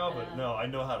money right now, but Yeah. no, I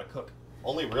know how to cook.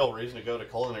 only real reason to go to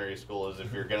culinary school is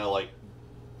if you're gonna like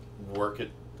work at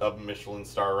a Michelin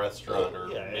star restaurant or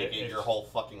Yeah, make it if- your whole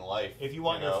fucking life. If you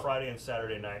want know? your Friday and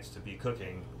Saturday nights to be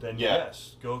cooking, then Yeah.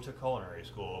 yes, go to culinary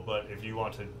school. But if you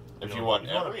want to, If you want if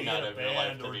you want to every be night in a of your life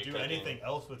band to or be do cooking. anything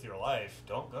else with your life,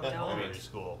 don't go to Yeah. culinary I mean-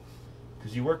 school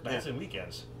because you work nights Yeah. and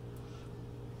weekends.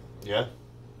 Yeah.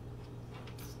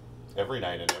 Every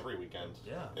night and every weekend.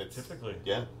 Yeah, It's typically.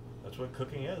 Yeah. That's what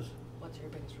cooking is. What's your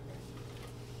biggest regret?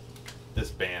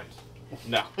 This band.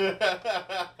 No.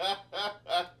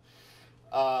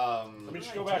 I mean,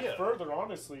 should go back idea. further,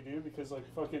 honestly, dude, because like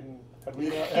fucking had we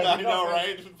not, I know,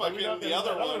 right? had we Fucking not the done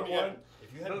other that one, yeah.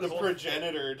 If you had The this whole-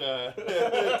 progenitor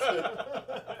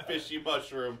to fishy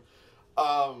mushroom.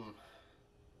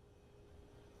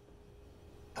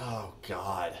 Oh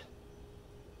God.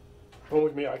 Well,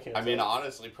 with me, I can't. I mean, tell.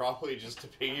 honestly, probably just to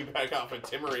piggyback off of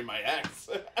Timmery, my ex.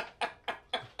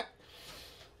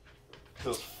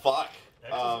 Cause fuck.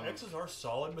 X's are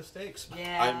solid mistakes.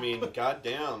 Yeah. I mean,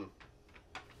 goddamn.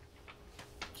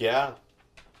 Yeah.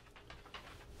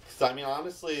 Cause I mean,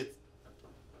 honestly, it's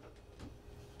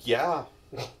yeah.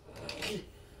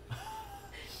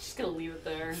 Just gonna leave it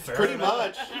there. Fair Pretty enough.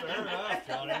 much. Fair enough,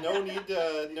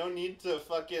 Johnny. No need to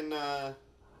fucking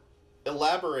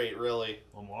elaborate, really.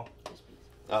 One more.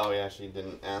 Oh yeah, she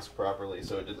didn't ask properly,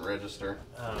 so it didn't register.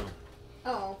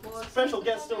 Oh, well. Special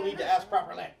guests still need to ask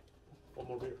properly. One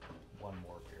more beer. One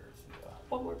more beer is the,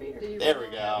 One more beer. Did you There we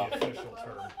really- go. the official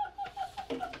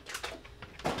term.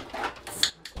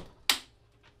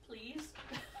 Please.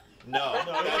 No,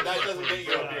 that doesn't get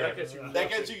you a Yeah, beer. That gets you- That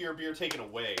gets you your beer taken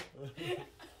away.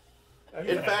 I mean,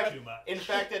 In Yeah, fact, too much. in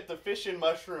fact, at the Fish and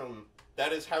Mushroom,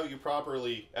 that is how you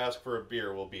properly ask for a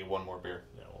beer. Will be one more beer.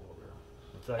 Yeah, one more beer.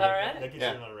 That, All right. That gets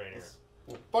Yeah. you another rain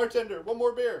here. Bartender, one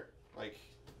more beer. Like,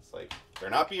 it's like they're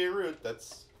not being rude.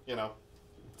 That's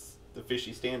it's the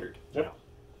fishy standard. Yep.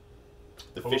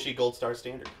 The Oh. fishy gold star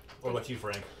standard. What about you,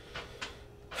 Frank?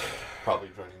 Probably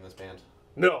joining this band.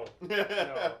 no,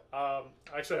 no. I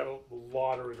actually have a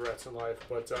lot of regrets in life,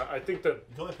 but I think that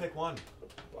You can only pick one.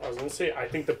 I was gonna say I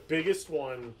think the biggest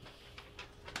one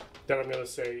that I'm gonna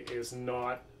say is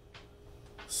not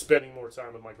spending more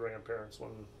time with my grandparents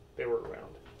when they were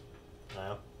around.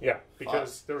 No. Yeah,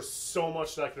 because there's so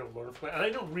much that I could have learned from them, and I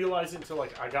didn't realize it until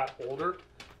like I got older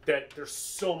that there's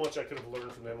so much I could have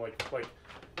learned from them. Like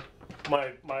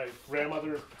my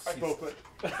grandmother spoke like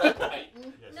Yes,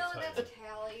 No, it's that's Titan.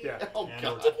 Callie. yeah. Oh And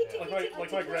god.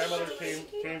 Like my grandmother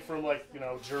came from like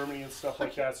Germany and stuff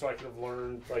like that, so I could have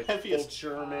learned like Heaviest. old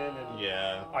German, and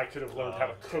Yeah. I could have learned how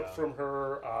to cook Yeah. from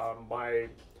her. My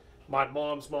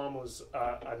mom's mom was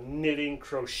a knitting,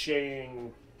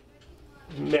 crocheting,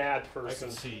 mad I person.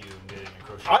 can see you knitting and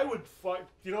crocheting. I would fuck,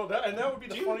 that, and that would be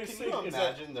the Can funniest you thing. Is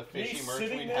that imagine the fishy me merch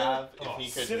sitting we'd there, have if oh, he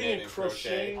could sitting knit and and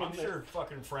crochet? crocheting. I'm sure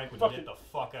fucking Frank would Fucking- knit the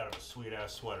fuck out of a sweet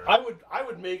ass sweater. I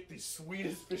would make the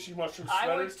sweetest fishy mushroom I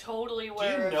sweaters. would totally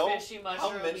wear know a fishy how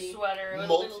mushroom many sweater with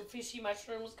multi- little fishy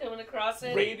mushrooms coming across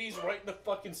it. Rabies right in the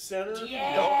fucking center.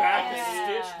 Yeah. The back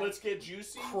is stitched. Let's get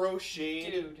juicy.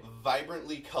 Crocheted, Dude.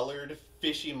 vibrantly colored,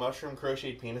 fishy mushroom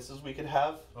crocheted penises we could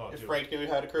have Oh, if dude. Frank knew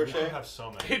how to We crochet. could have so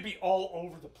many. It'd be all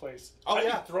over the place. Oh, I'd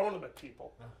yeah. be throwing them at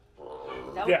people.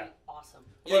 That would Yeah. be awesome.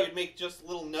 Yeah, you'd make just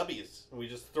little nubbies, and we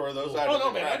just throw those out. Oh into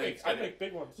no, the man! crowd I'd instead of- make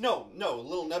big ones. No,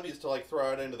 little nubbies to like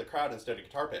throw out into the crowd instead of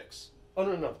guitar picks. Oh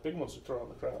no, big ones to throw on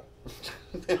the crowd.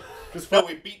 No,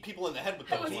 we beat people in the head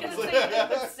with I those was ones. gonna say they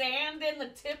put sand in the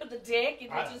tip of the dick and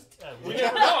you just.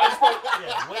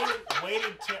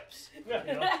 Weighted tips.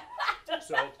 Yeah,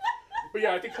 So, but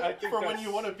yeah, I think For when that's-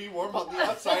 you want to be warm on the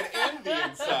outside and the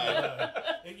inside.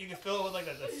 You can fill it with like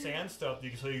the sand stuff,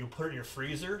 so you can put it in your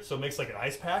freezer, so it makes like an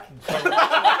ice pack. And cover it, when you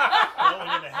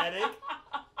have a headache.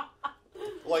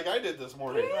 Like I did this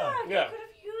morning. Yeah, Yeah. you could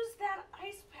have used that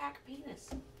ice pack penis.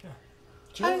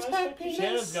 Do you know Ice ice pack pack penis.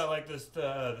 Shannon's got like this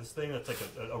thing that's like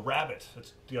a rabbit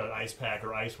that's got an ice pack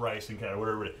or ice rice and kind of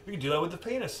whatever. You can do that with the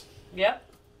penis. Yep.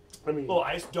 I mean, Little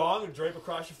ice dog and drape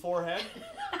across your forehead.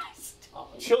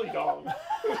 Stop. chili dog.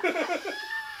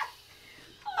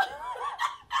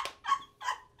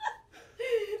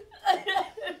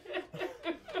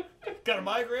 Got a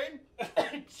migraine?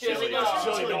 Chili dog.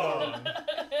 Chili dog.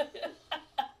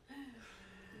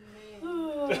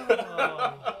 God.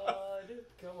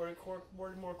 Got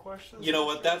more questions? You know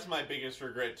what? That's my biggest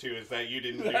regret too, is that you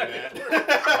didn't do that.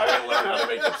 I didn't learn how to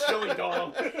make a chili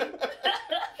dog.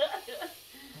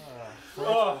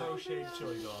 Frank's crocheted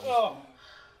chili dog. Oh,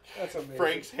 that's amazing.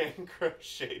 Frank's hand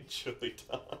crocheted chili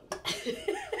dog.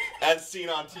 As seen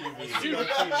on TV. Dude,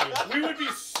 we would be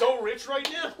so rich right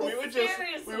now. We would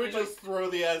Seriously. just throw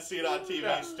the as seen on TV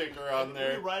Yeah. sticker on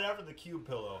there. Right after the cube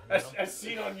pillow. You know? As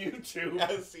seen on YouTube.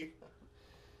 As seen.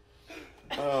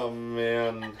 Oh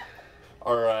man.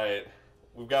 Alright.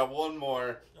 We've got one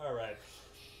more. All right.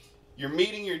 You're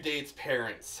meeting your date's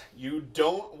parents. You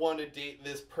don't want to date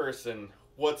this person.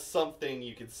 What's something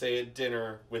you could say at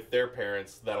dinner with their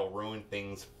parents that'll ruin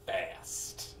things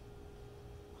fast?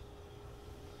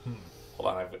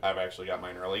 Hold on, I've actually got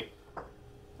mine early.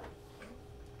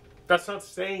 That's not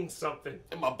saying something.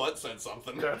 And my butt said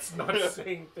something. That's not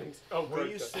saying things. Oh, Were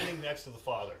good. you sitting next to the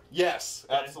father? Yes,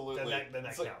 Then- absolutely. then that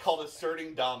it's like counts. called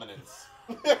asserting dominance.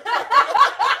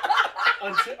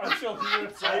 Until he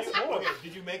rips ass more. Okay,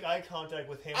 did you make eye contact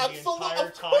with him Absolutely, the entire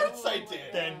of time? course I did.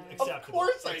 Then acceptable.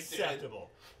 course I did.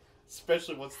 Acceptable.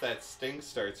 Especially once that sting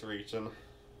starts reaching.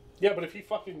 Yeah, but if he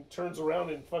fucking turns around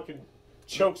and fucking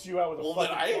chokes you out with a Well, then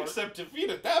fucking I fart, accept defeat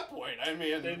at that point. I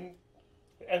mean, then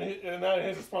and then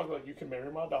his response was like, "You can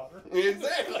marry my daughter."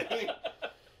 exactly.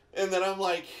 And then I'm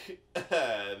like,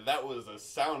 that was a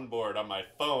soundboard on my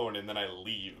phone, and then I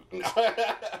leave.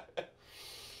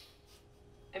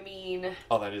 I mean,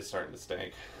 Oh, that is starting to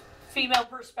stink. female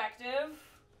perspective,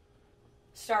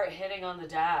 start hitting on the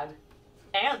dad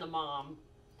and the mom.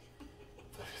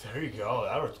 There you go.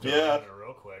 That was good. Yeah.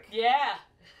 Real quick. Yeah.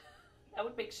 That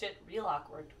would make shit real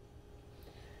awkward.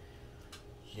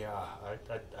 Yeah,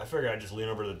 I figured I'd just lean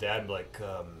over to the dad and be like,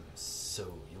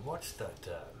 so you watched that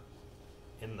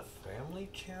In the Family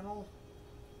channel?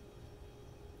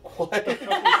 What?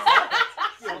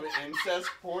 Some incest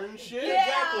porn shit?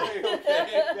 Yeah. Exactly. Okay.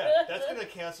 Yeah, that's gonna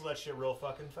cancel that shit real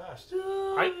fucking fast.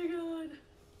 Oh I- my god.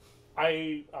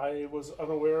 I was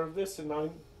unaware of this, and I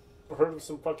heard of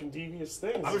some fucking devious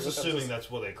things. I was Is that assuming just- that's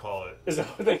what they call it. Is that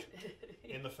what they?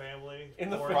 In the Family? In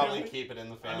the porn? Family? Probably keep it in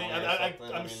the I family mean, or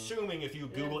something. I'm assuming if you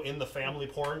Google In the Family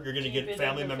porn, you're gonna Keep it get in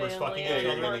family the members family, fucking Yeah, each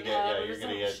you're other. gonna get Or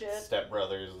some shit.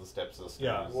 stepbrothers and stepsisters.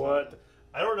 Yeah. What?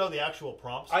 I don't know the actual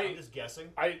prompts. I'm just guessing.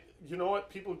 You know what?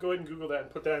 People go ahead and Google that and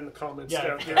put that in the comments Yeah.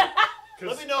 down here.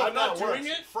 Let me know if I'm not that doing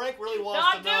works. it. Frank really wants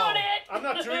Not to know. doing it! I'm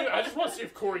not doing it. I just want to see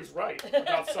if Corey's right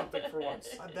about something for once.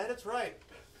 I bet it's right.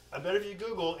 I bet if you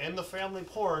Google In the Family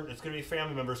porn, it's gonna be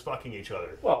family members fucking each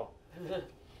other. Well,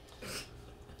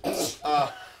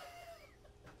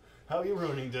 How are you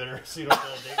ruining dinner so you don't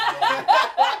have a date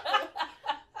with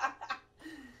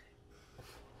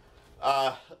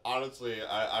all? Honestly,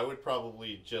 I would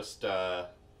probably just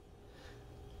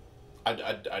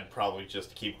I'd probably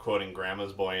just keep quoting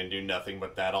Grandma's Boy and do nothing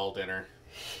but that all dinner.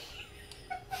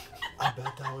 I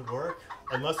bet that would work.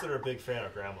 Unless they're a big fan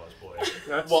of Grandma's Boy.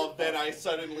 that's Well, then I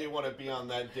suddenly want to be on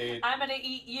that date. I'm gonna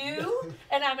eat you,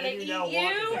 and I'm gonna And you eat now you,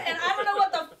 want to. and I don't know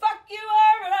what the fuck you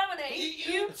are, but I'm gonna eat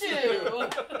you too.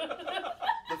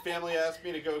 The family asked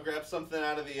me to go grab something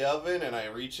out of the oven, and I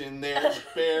reach in there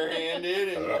barehanded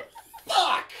and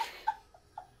fuck.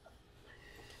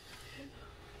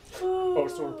 Oh,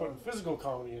 so we're putting physical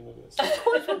comedy into this. Of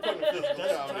course, we're putting physical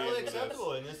That's comedy entirely into this.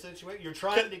 acceptable in this situation. You're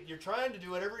trying to do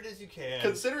whatever it is you can.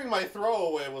 Considering my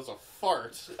throwaway was a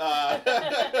fart,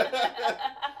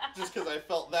 just because I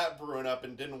felt that brewing up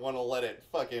and didn't want to let it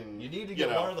fucking. You need to get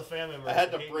one of the family members. I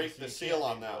had to hate break you the so you seal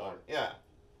can't on date that the one. daughter.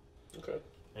 Yeah. Okay.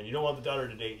 And you don't want the daughter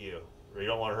to date you, or you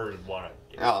don't want her to want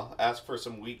to. I'll ask for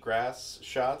some wheatgrass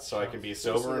shots so I can be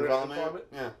sober in vomit.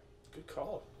 Yeah. Good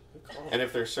call. Good call. And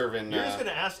if they're serving, You're just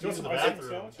gonna ask you you in want the some ice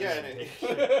bathroom. sandwich? yeah,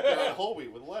 and they're on whole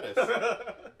wheat with lettuce.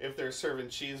 If they're serving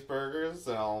cheeseburgers,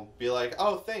 then I'll be like,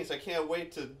 "Oh, thanks! I can't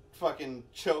wait to fucking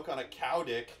choke on a cow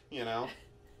dick," you know.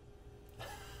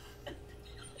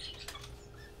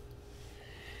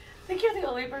 I think you're the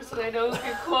only person I know who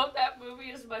can quote that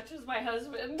movie as much as my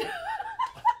husband.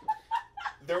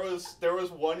 There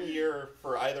was 1 year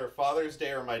for either Father's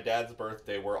Day or my dad's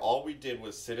birthday where all we did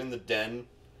was sit in the den,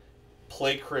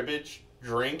 play cribbage,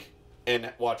 drink,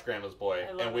 and watch Grandma's Boy.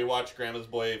 I love And we it. watched Grandma's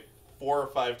Boy 4 or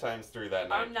 5 times through that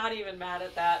night. I'm not even mad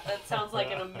at that. That sounds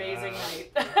like an amazing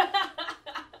night.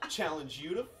 Challenge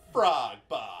you to Frog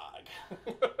Bog,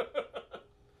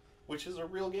 which is a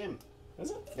real game.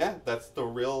 Is it? Yeah, that's the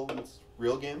real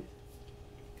game.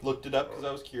 Looked it up because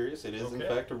I was curious. It is in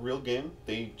Okay. fact a real game.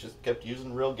 They just kept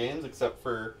using real games except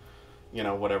for,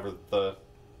 whatever the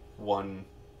one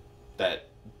that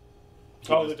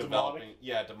he Oh, was the developing. demonic?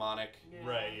 Yeah, demonic.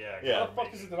 Right? Yeah. Yeah. How the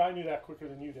fuck is it that I knew that quicker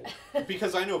than you did?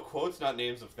 Because I know quotes, not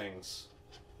names of things.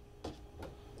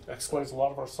 That explains a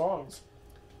lot of our songs.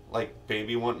 Like,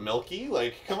 baby want milky?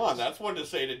 Like, come on, that's one to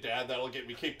say to dad that'll get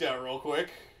me kicked out real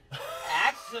quick.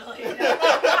 Actually.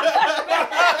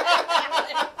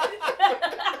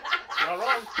 Not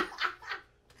wrong.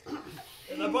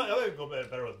 That would go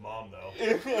better with mom though.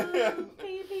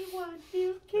 Baby, want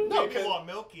you to. No, Baby want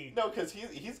milky. No, because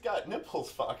he's got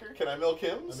nipples, fucker. Can I milk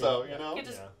him? mean, so, yeah. you know. You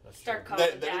just Yeah, that's start true.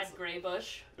 calling That Dad is-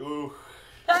 Graybush. Ooh.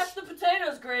 Pass the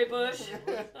potatoes, Graybush.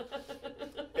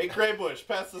 Hey, Graybush,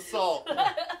 pass the salt.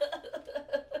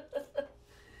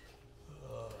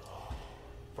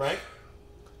 Frank?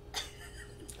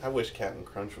 I wish Captain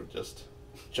Crunch would just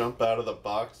jump out of the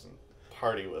box and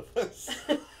party with us.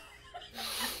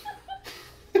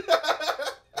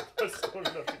 That's good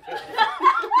enough to get.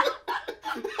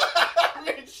 I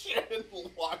mean, shit.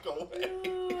 walk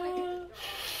away.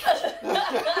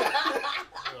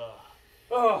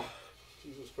 Oh,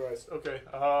 Jesus Christ. Okay.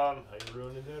 How you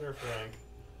ruining dinner, Frank?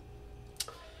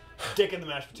 Dick in the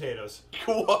mashed potatoes.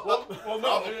 Well,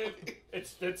 no,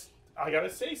 it's. I gotta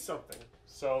say something.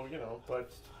 So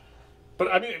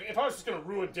but I mean, if I was just gonna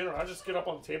ruin dinner, I'd just get up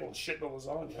on the table and shit in the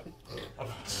lasagna.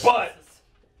 But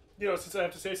since I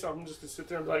have to say something, I'm just gonna sit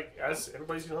there and be like, as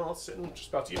everybody's all sitting, just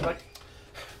about to eat, like.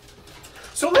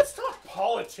 So let's talk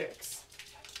politics.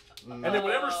 And then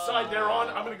whatever side they're on,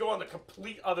 I'm gonna go on the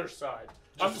complete other side.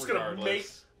 I'm just gonna make.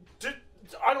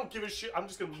 I don't give a shit. I'm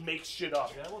just gonna make shit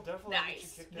up. Yeah, we'll definitely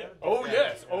Nice. get you kicked out. Oh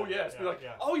yes, oh yes. Yeah, Be like,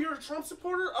 yeah. oh, you're a Trump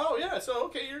supporter? Oh yeah, so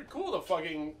okay, you're cool. The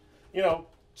fucking,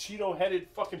 Cheeto-headed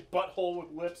fucking butthole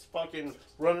with lips, fucking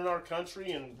running our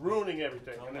country and ruining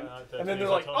everything. And then they're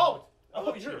like,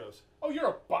 you're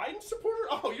a Biden supporter?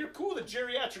 Oh, you're cool. The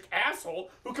geriatric asshole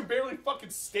who can barely fucking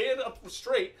stand up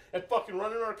straight and fucking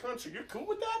running our country. You're cool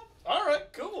with that? All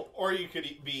right, cool. Or you could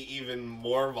be even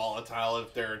more volatile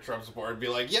if they're a Trump supporter and be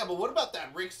like, yeah, but what about that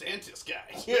Rick Santos guy?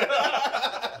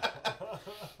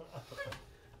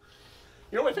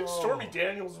 I think Stormy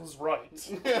Daniels was right.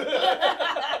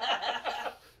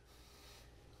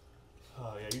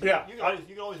 Oh yeah, Yeah, you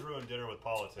can always ruin dinner with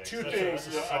politics. Two That's things.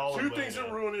 a solid Two way things to-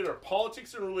 that ruin it are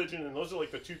politics and religion, and those are like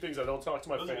the two things I don't talk to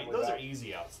my family Those about. are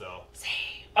easy outs though.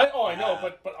 I know,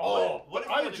 but What if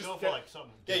you I had would to just go for like something?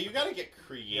 Yeah, you different? gotta get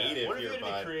creative What if you here, had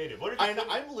to bud. be creative? What if you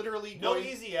I'm literally no going...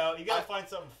 easy out? You gotta find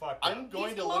something fucked up. I'm going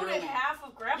He's to bloated literally... half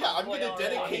of Grandma's Yeah, I'm Boy going to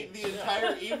already. dedicate the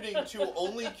entire evening to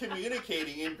only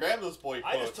communicating in Grandma's Boy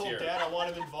I quotes just told here. Dad I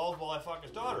want him involved while I fuck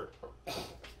his daughter.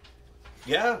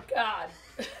 Yeah, God.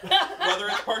 whether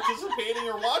it's participating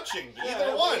or watching,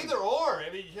 either one. Either or.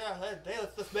 I mean, yeah. Hey,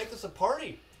 let's make this a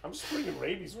party. I'm just bringing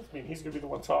Rabies with me, and he's gonna be the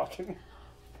one talking.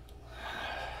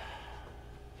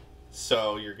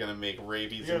 So you're gonna make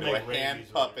Rabies You're into gonna a make hand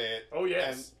Rabies, puppet. Oh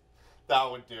yes. And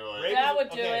that would do it. Rabies- That would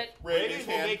do it. Rabies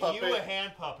will hand make puppet. you a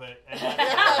hand puppet. And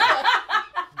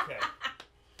okay.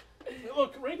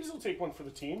 Look, Rabies will take one for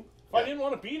the team. If I didn't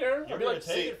want to be there, You're I'd be gonna like,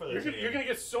 take it for the you're team. gonna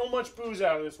get so much booze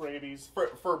out of this, Rabies.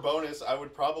 For bonus, I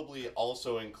would probably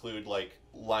also include like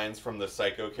lines from the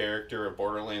Psycho character of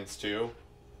Borderlands 2.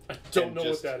 I don't And know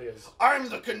just- what that is. I'm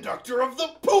the conductor of the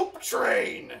poop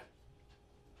train.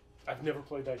 I've never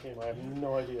played that game. I have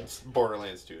no idea.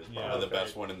 Borderlands 2 is probably Yeah, the okay.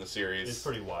 best one in the series. It's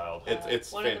pretty wild.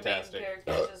 It's One fantastic. of the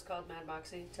main characters is called Mad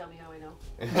Moxie. Tell me how I know.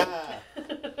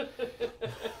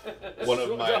 One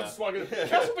of my. I'm just walking-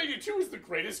 Castlevania 2 is the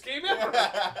greatest game ever.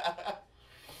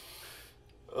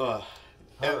 Ugh.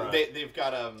 And Alright. they've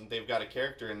got a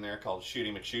character in there called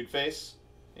Shooty McShootface,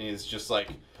 and he's just like,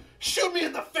 shoot me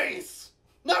in the face,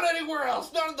 not anywhere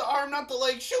else, not in the arm, not the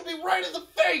leg, shoot me right in the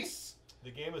face. The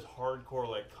game is hardcore,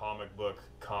 like comic book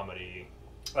comedy.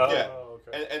 Oh, Yeah.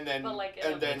 okay. And then But like in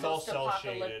and a then It's all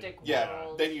post-apocalyptic yeah,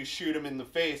 world. then you shoot him in the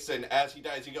face, and as he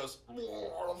dies, he goes,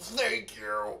 "Oh, thank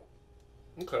you."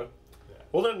 Okay.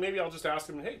 Well, then maybe I'll just ask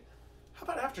him, hey, how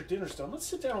about after dinner's done, let's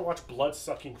sit down and watch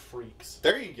Blood-Sucking Freaks.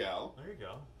 There you go. There you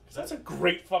go. 'Cause that's a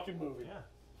great fucking movie. Yeah.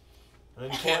 And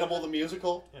then you Cannibal the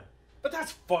musical. But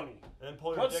that's funny. And then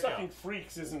pull your dick Blood-Sucking out.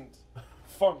 Freaks isn't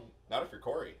funny. Not if you're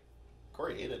Corey.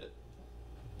 Corey hated it.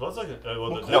 Blood's like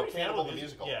No, Cannibal the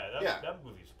musical. Yeah, Yeah. that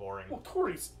movie's boring. Well,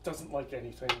 Corey doesn't like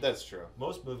anything. That's true.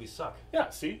 Most movies suck. Yeah,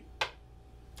 see?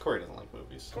 Corey doesn't like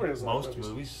movies. Corey doesn't Most like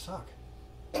movies suck.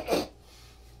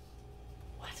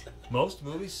 What? Most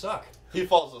movies suck. He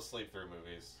falls asleep through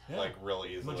movies Yeah. like real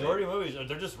easily. Majority of movies,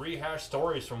 they're just rehashed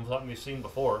stories from something we've seen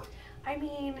before. I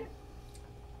mean,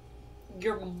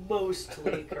 you're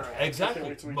mostly correct. Exactly.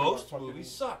 wait till we do Most our fucking-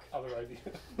 movies suck. Other idea.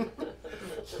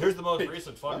 Here's the most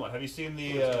recent fun one. Have you seen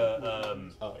the?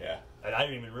 Oh yeah. And I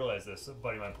didn't even realize this. A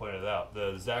buddy of mine pointed it out.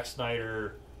 The Zack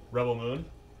Snyder Rebel Moon.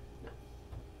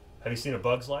 Have you seen A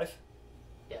Bug's Life?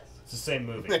 Yes. It's the same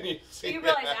movie. You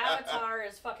realize Avatar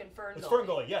is fucking Fern It's Gully. Fern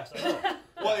Gully, yes, I know.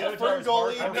 Well, it's Avatar is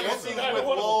Ferngully, hard- I've never Dances seen either with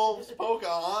one of them. Wolves,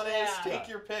 Pocahontas. Yeah. Take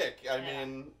your pick. I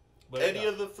mean, But any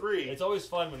of the three. It's always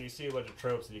fun when you see a bunch of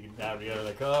tropes and you can add together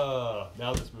like, oh,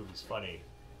 now this movie's funny.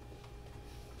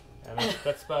 And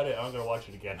that's about it. I'm gonna watch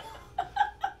it again.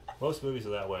 Most movies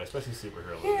are that way, especially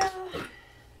superhero movies. Yeah.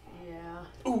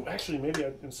 Yeah. Ooh, actually, maybe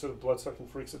instead of Blood-Sucking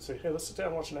Freaks, I'd say, hey, let's sit down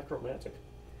and watch Necromantic.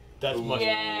 That's much.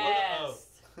 Yes.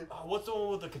 What's the one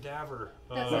with the cadaver?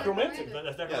 That's Necromantic. That's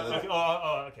Yeah, necromantic.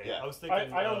 that's- Okay. Yeah. I was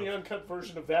thinking. I own the uncut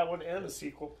version of that one and the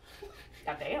sequel.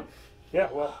 God damn. Yeah,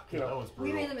 well, you that know. one's We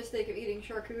brutal. made the mistake of eating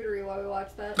charcuterie while we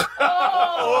watched that.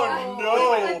 Oh, I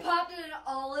no! popped it in an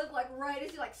olive, like right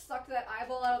as he like sucked that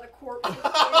eyeball out of the corpse.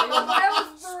 That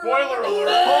was brutal. Spoiler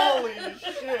alert! Holy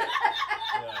shit!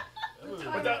 Yeah.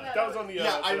 But that was on the.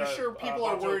 Yeah, I'm sure people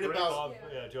are worried about.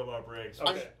 Yeah, Joe Bob Briggs.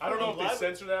 Okay. I don't know if they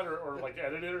censor that or like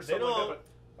edit it or something like that. But,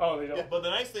 oh, they don't. Yeah, but the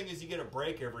nice thing is you get a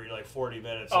break every like 40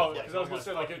 minutes. Oh, because I was gonna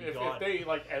say like if they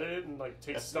like edit it and like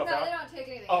take stuff No, out. they don't take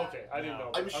anything Oh, out. okay, I didn't know.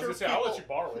 I'm I was sure gonna say I'll let you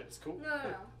borrow it. It's cool. No.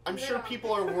 I'm They sure don't.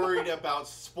 people are worried about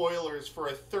spoilers for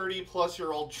a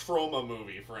 30-plus-year-old trauma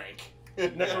movie, Frank.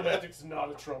 Necromantic's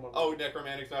not a trauma. Movie. Oh,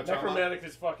 Necromantic's not trauma? Necromantic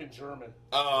is fucking German.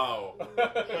 Oh.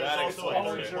 But That it's also explains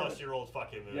a it. 30-plus-year-old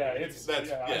fucking movie. Yeah, it's That's-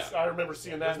 yeah. I remember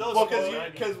seeing that. There's no Well, spoiler.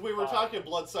 because we were talking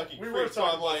blood-sucking We were freak, so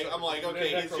talking I'm like, blood-sucking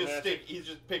okay, freak. he's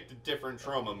just picked a different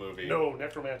trauma movie. No,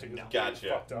 Necromantic is Gotcha.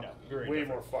 fucked up. No, very way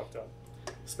different. more fucked up.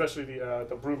 Especially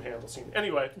the broom handle scene.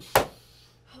 Anyway,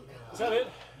 is that it?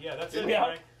 Yeah, that's Didn't it, they-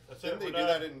 Frank. That's Didn't it. they We're do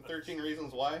done. that in 13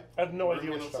 Reasons Why? I have no Broom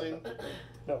idea what you're handle talking about.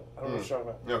 No, I don't know what you're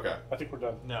talking about. Okay. I think we're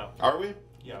done. No. Are we?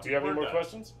 Yeah. Do you have any we're more done.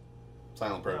 questions?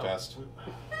 Silent protest.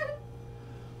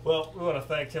 Well, we want to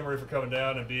thank Tim Marie for coming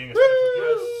down and being a special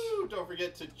guest. Woo! Don't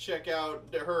forget to check out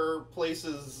her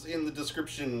places in the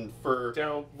description for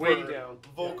Down, way for down.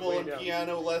 vocal Way and down.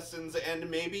 piano lessons and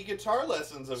maybe guitar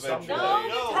lessons eventually. Someday. No,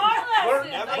 No. guitar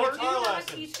Learn- lessons. never I do guitar not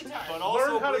lessons. teach guitar. But also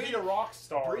Learn how to breathe- be a rock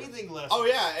star. breathing lessons. Oh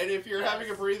yeah, and if you're Yes. having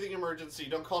a breathing emergency,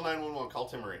 don't call 911, call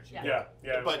Tim Marie. Yeah.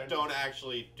 Yeah. But and- don't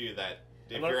actually do that.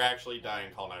 If And learn- you're actually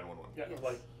dying, call 911. Yeah, Yes.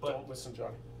 like, But- don't listen,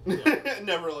 Johnny.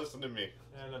 Never listen to me.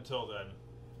 And until then,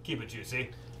 keep it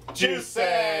juicy. Juicy!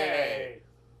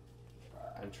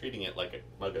 I'm treating it like a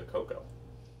mug of cocoa.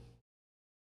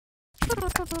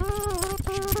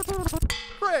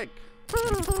 Frank.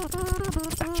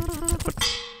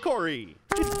 Corey.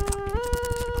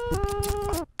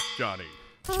 Johnny.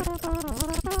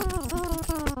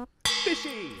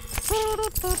 Fishy.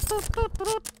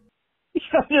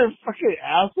 You're a fucking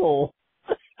asshole.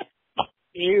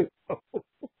 You.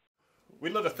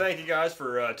 We'd love to thank you guys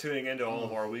for tuning into all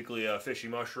of our weekly fishy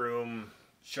mushroom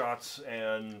shots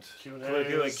and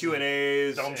Q&As,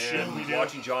 Q&As dumb shit we and do.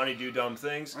 watching Johnny do dumb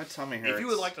things. My tummy If you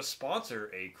would like to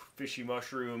sponsor a fishy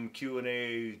mushroom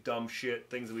Q&A, dumb shit,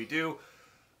 things that we do,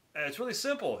 it's really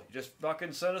simple. You just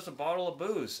fucking send us a bottle of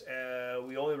booze.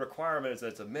 We only requirement is that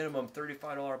it's a minimum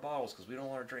 $35 bottles because we don't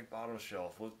want to drink bottom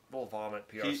shelf. We'll vomit,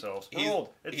 pee ourselves. We're old.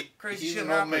 It's crazy he's shit an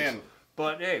old happens. man.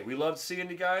 But hey, we love seeing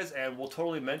you guys, and we'll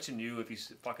totally mention you if you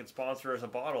fucking sponsor us a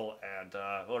bottle, and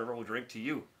whatever we'll drink to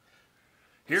you.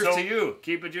 Here's So- to you.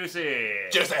 Keep it juicy.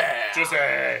 Juicy! Juicy!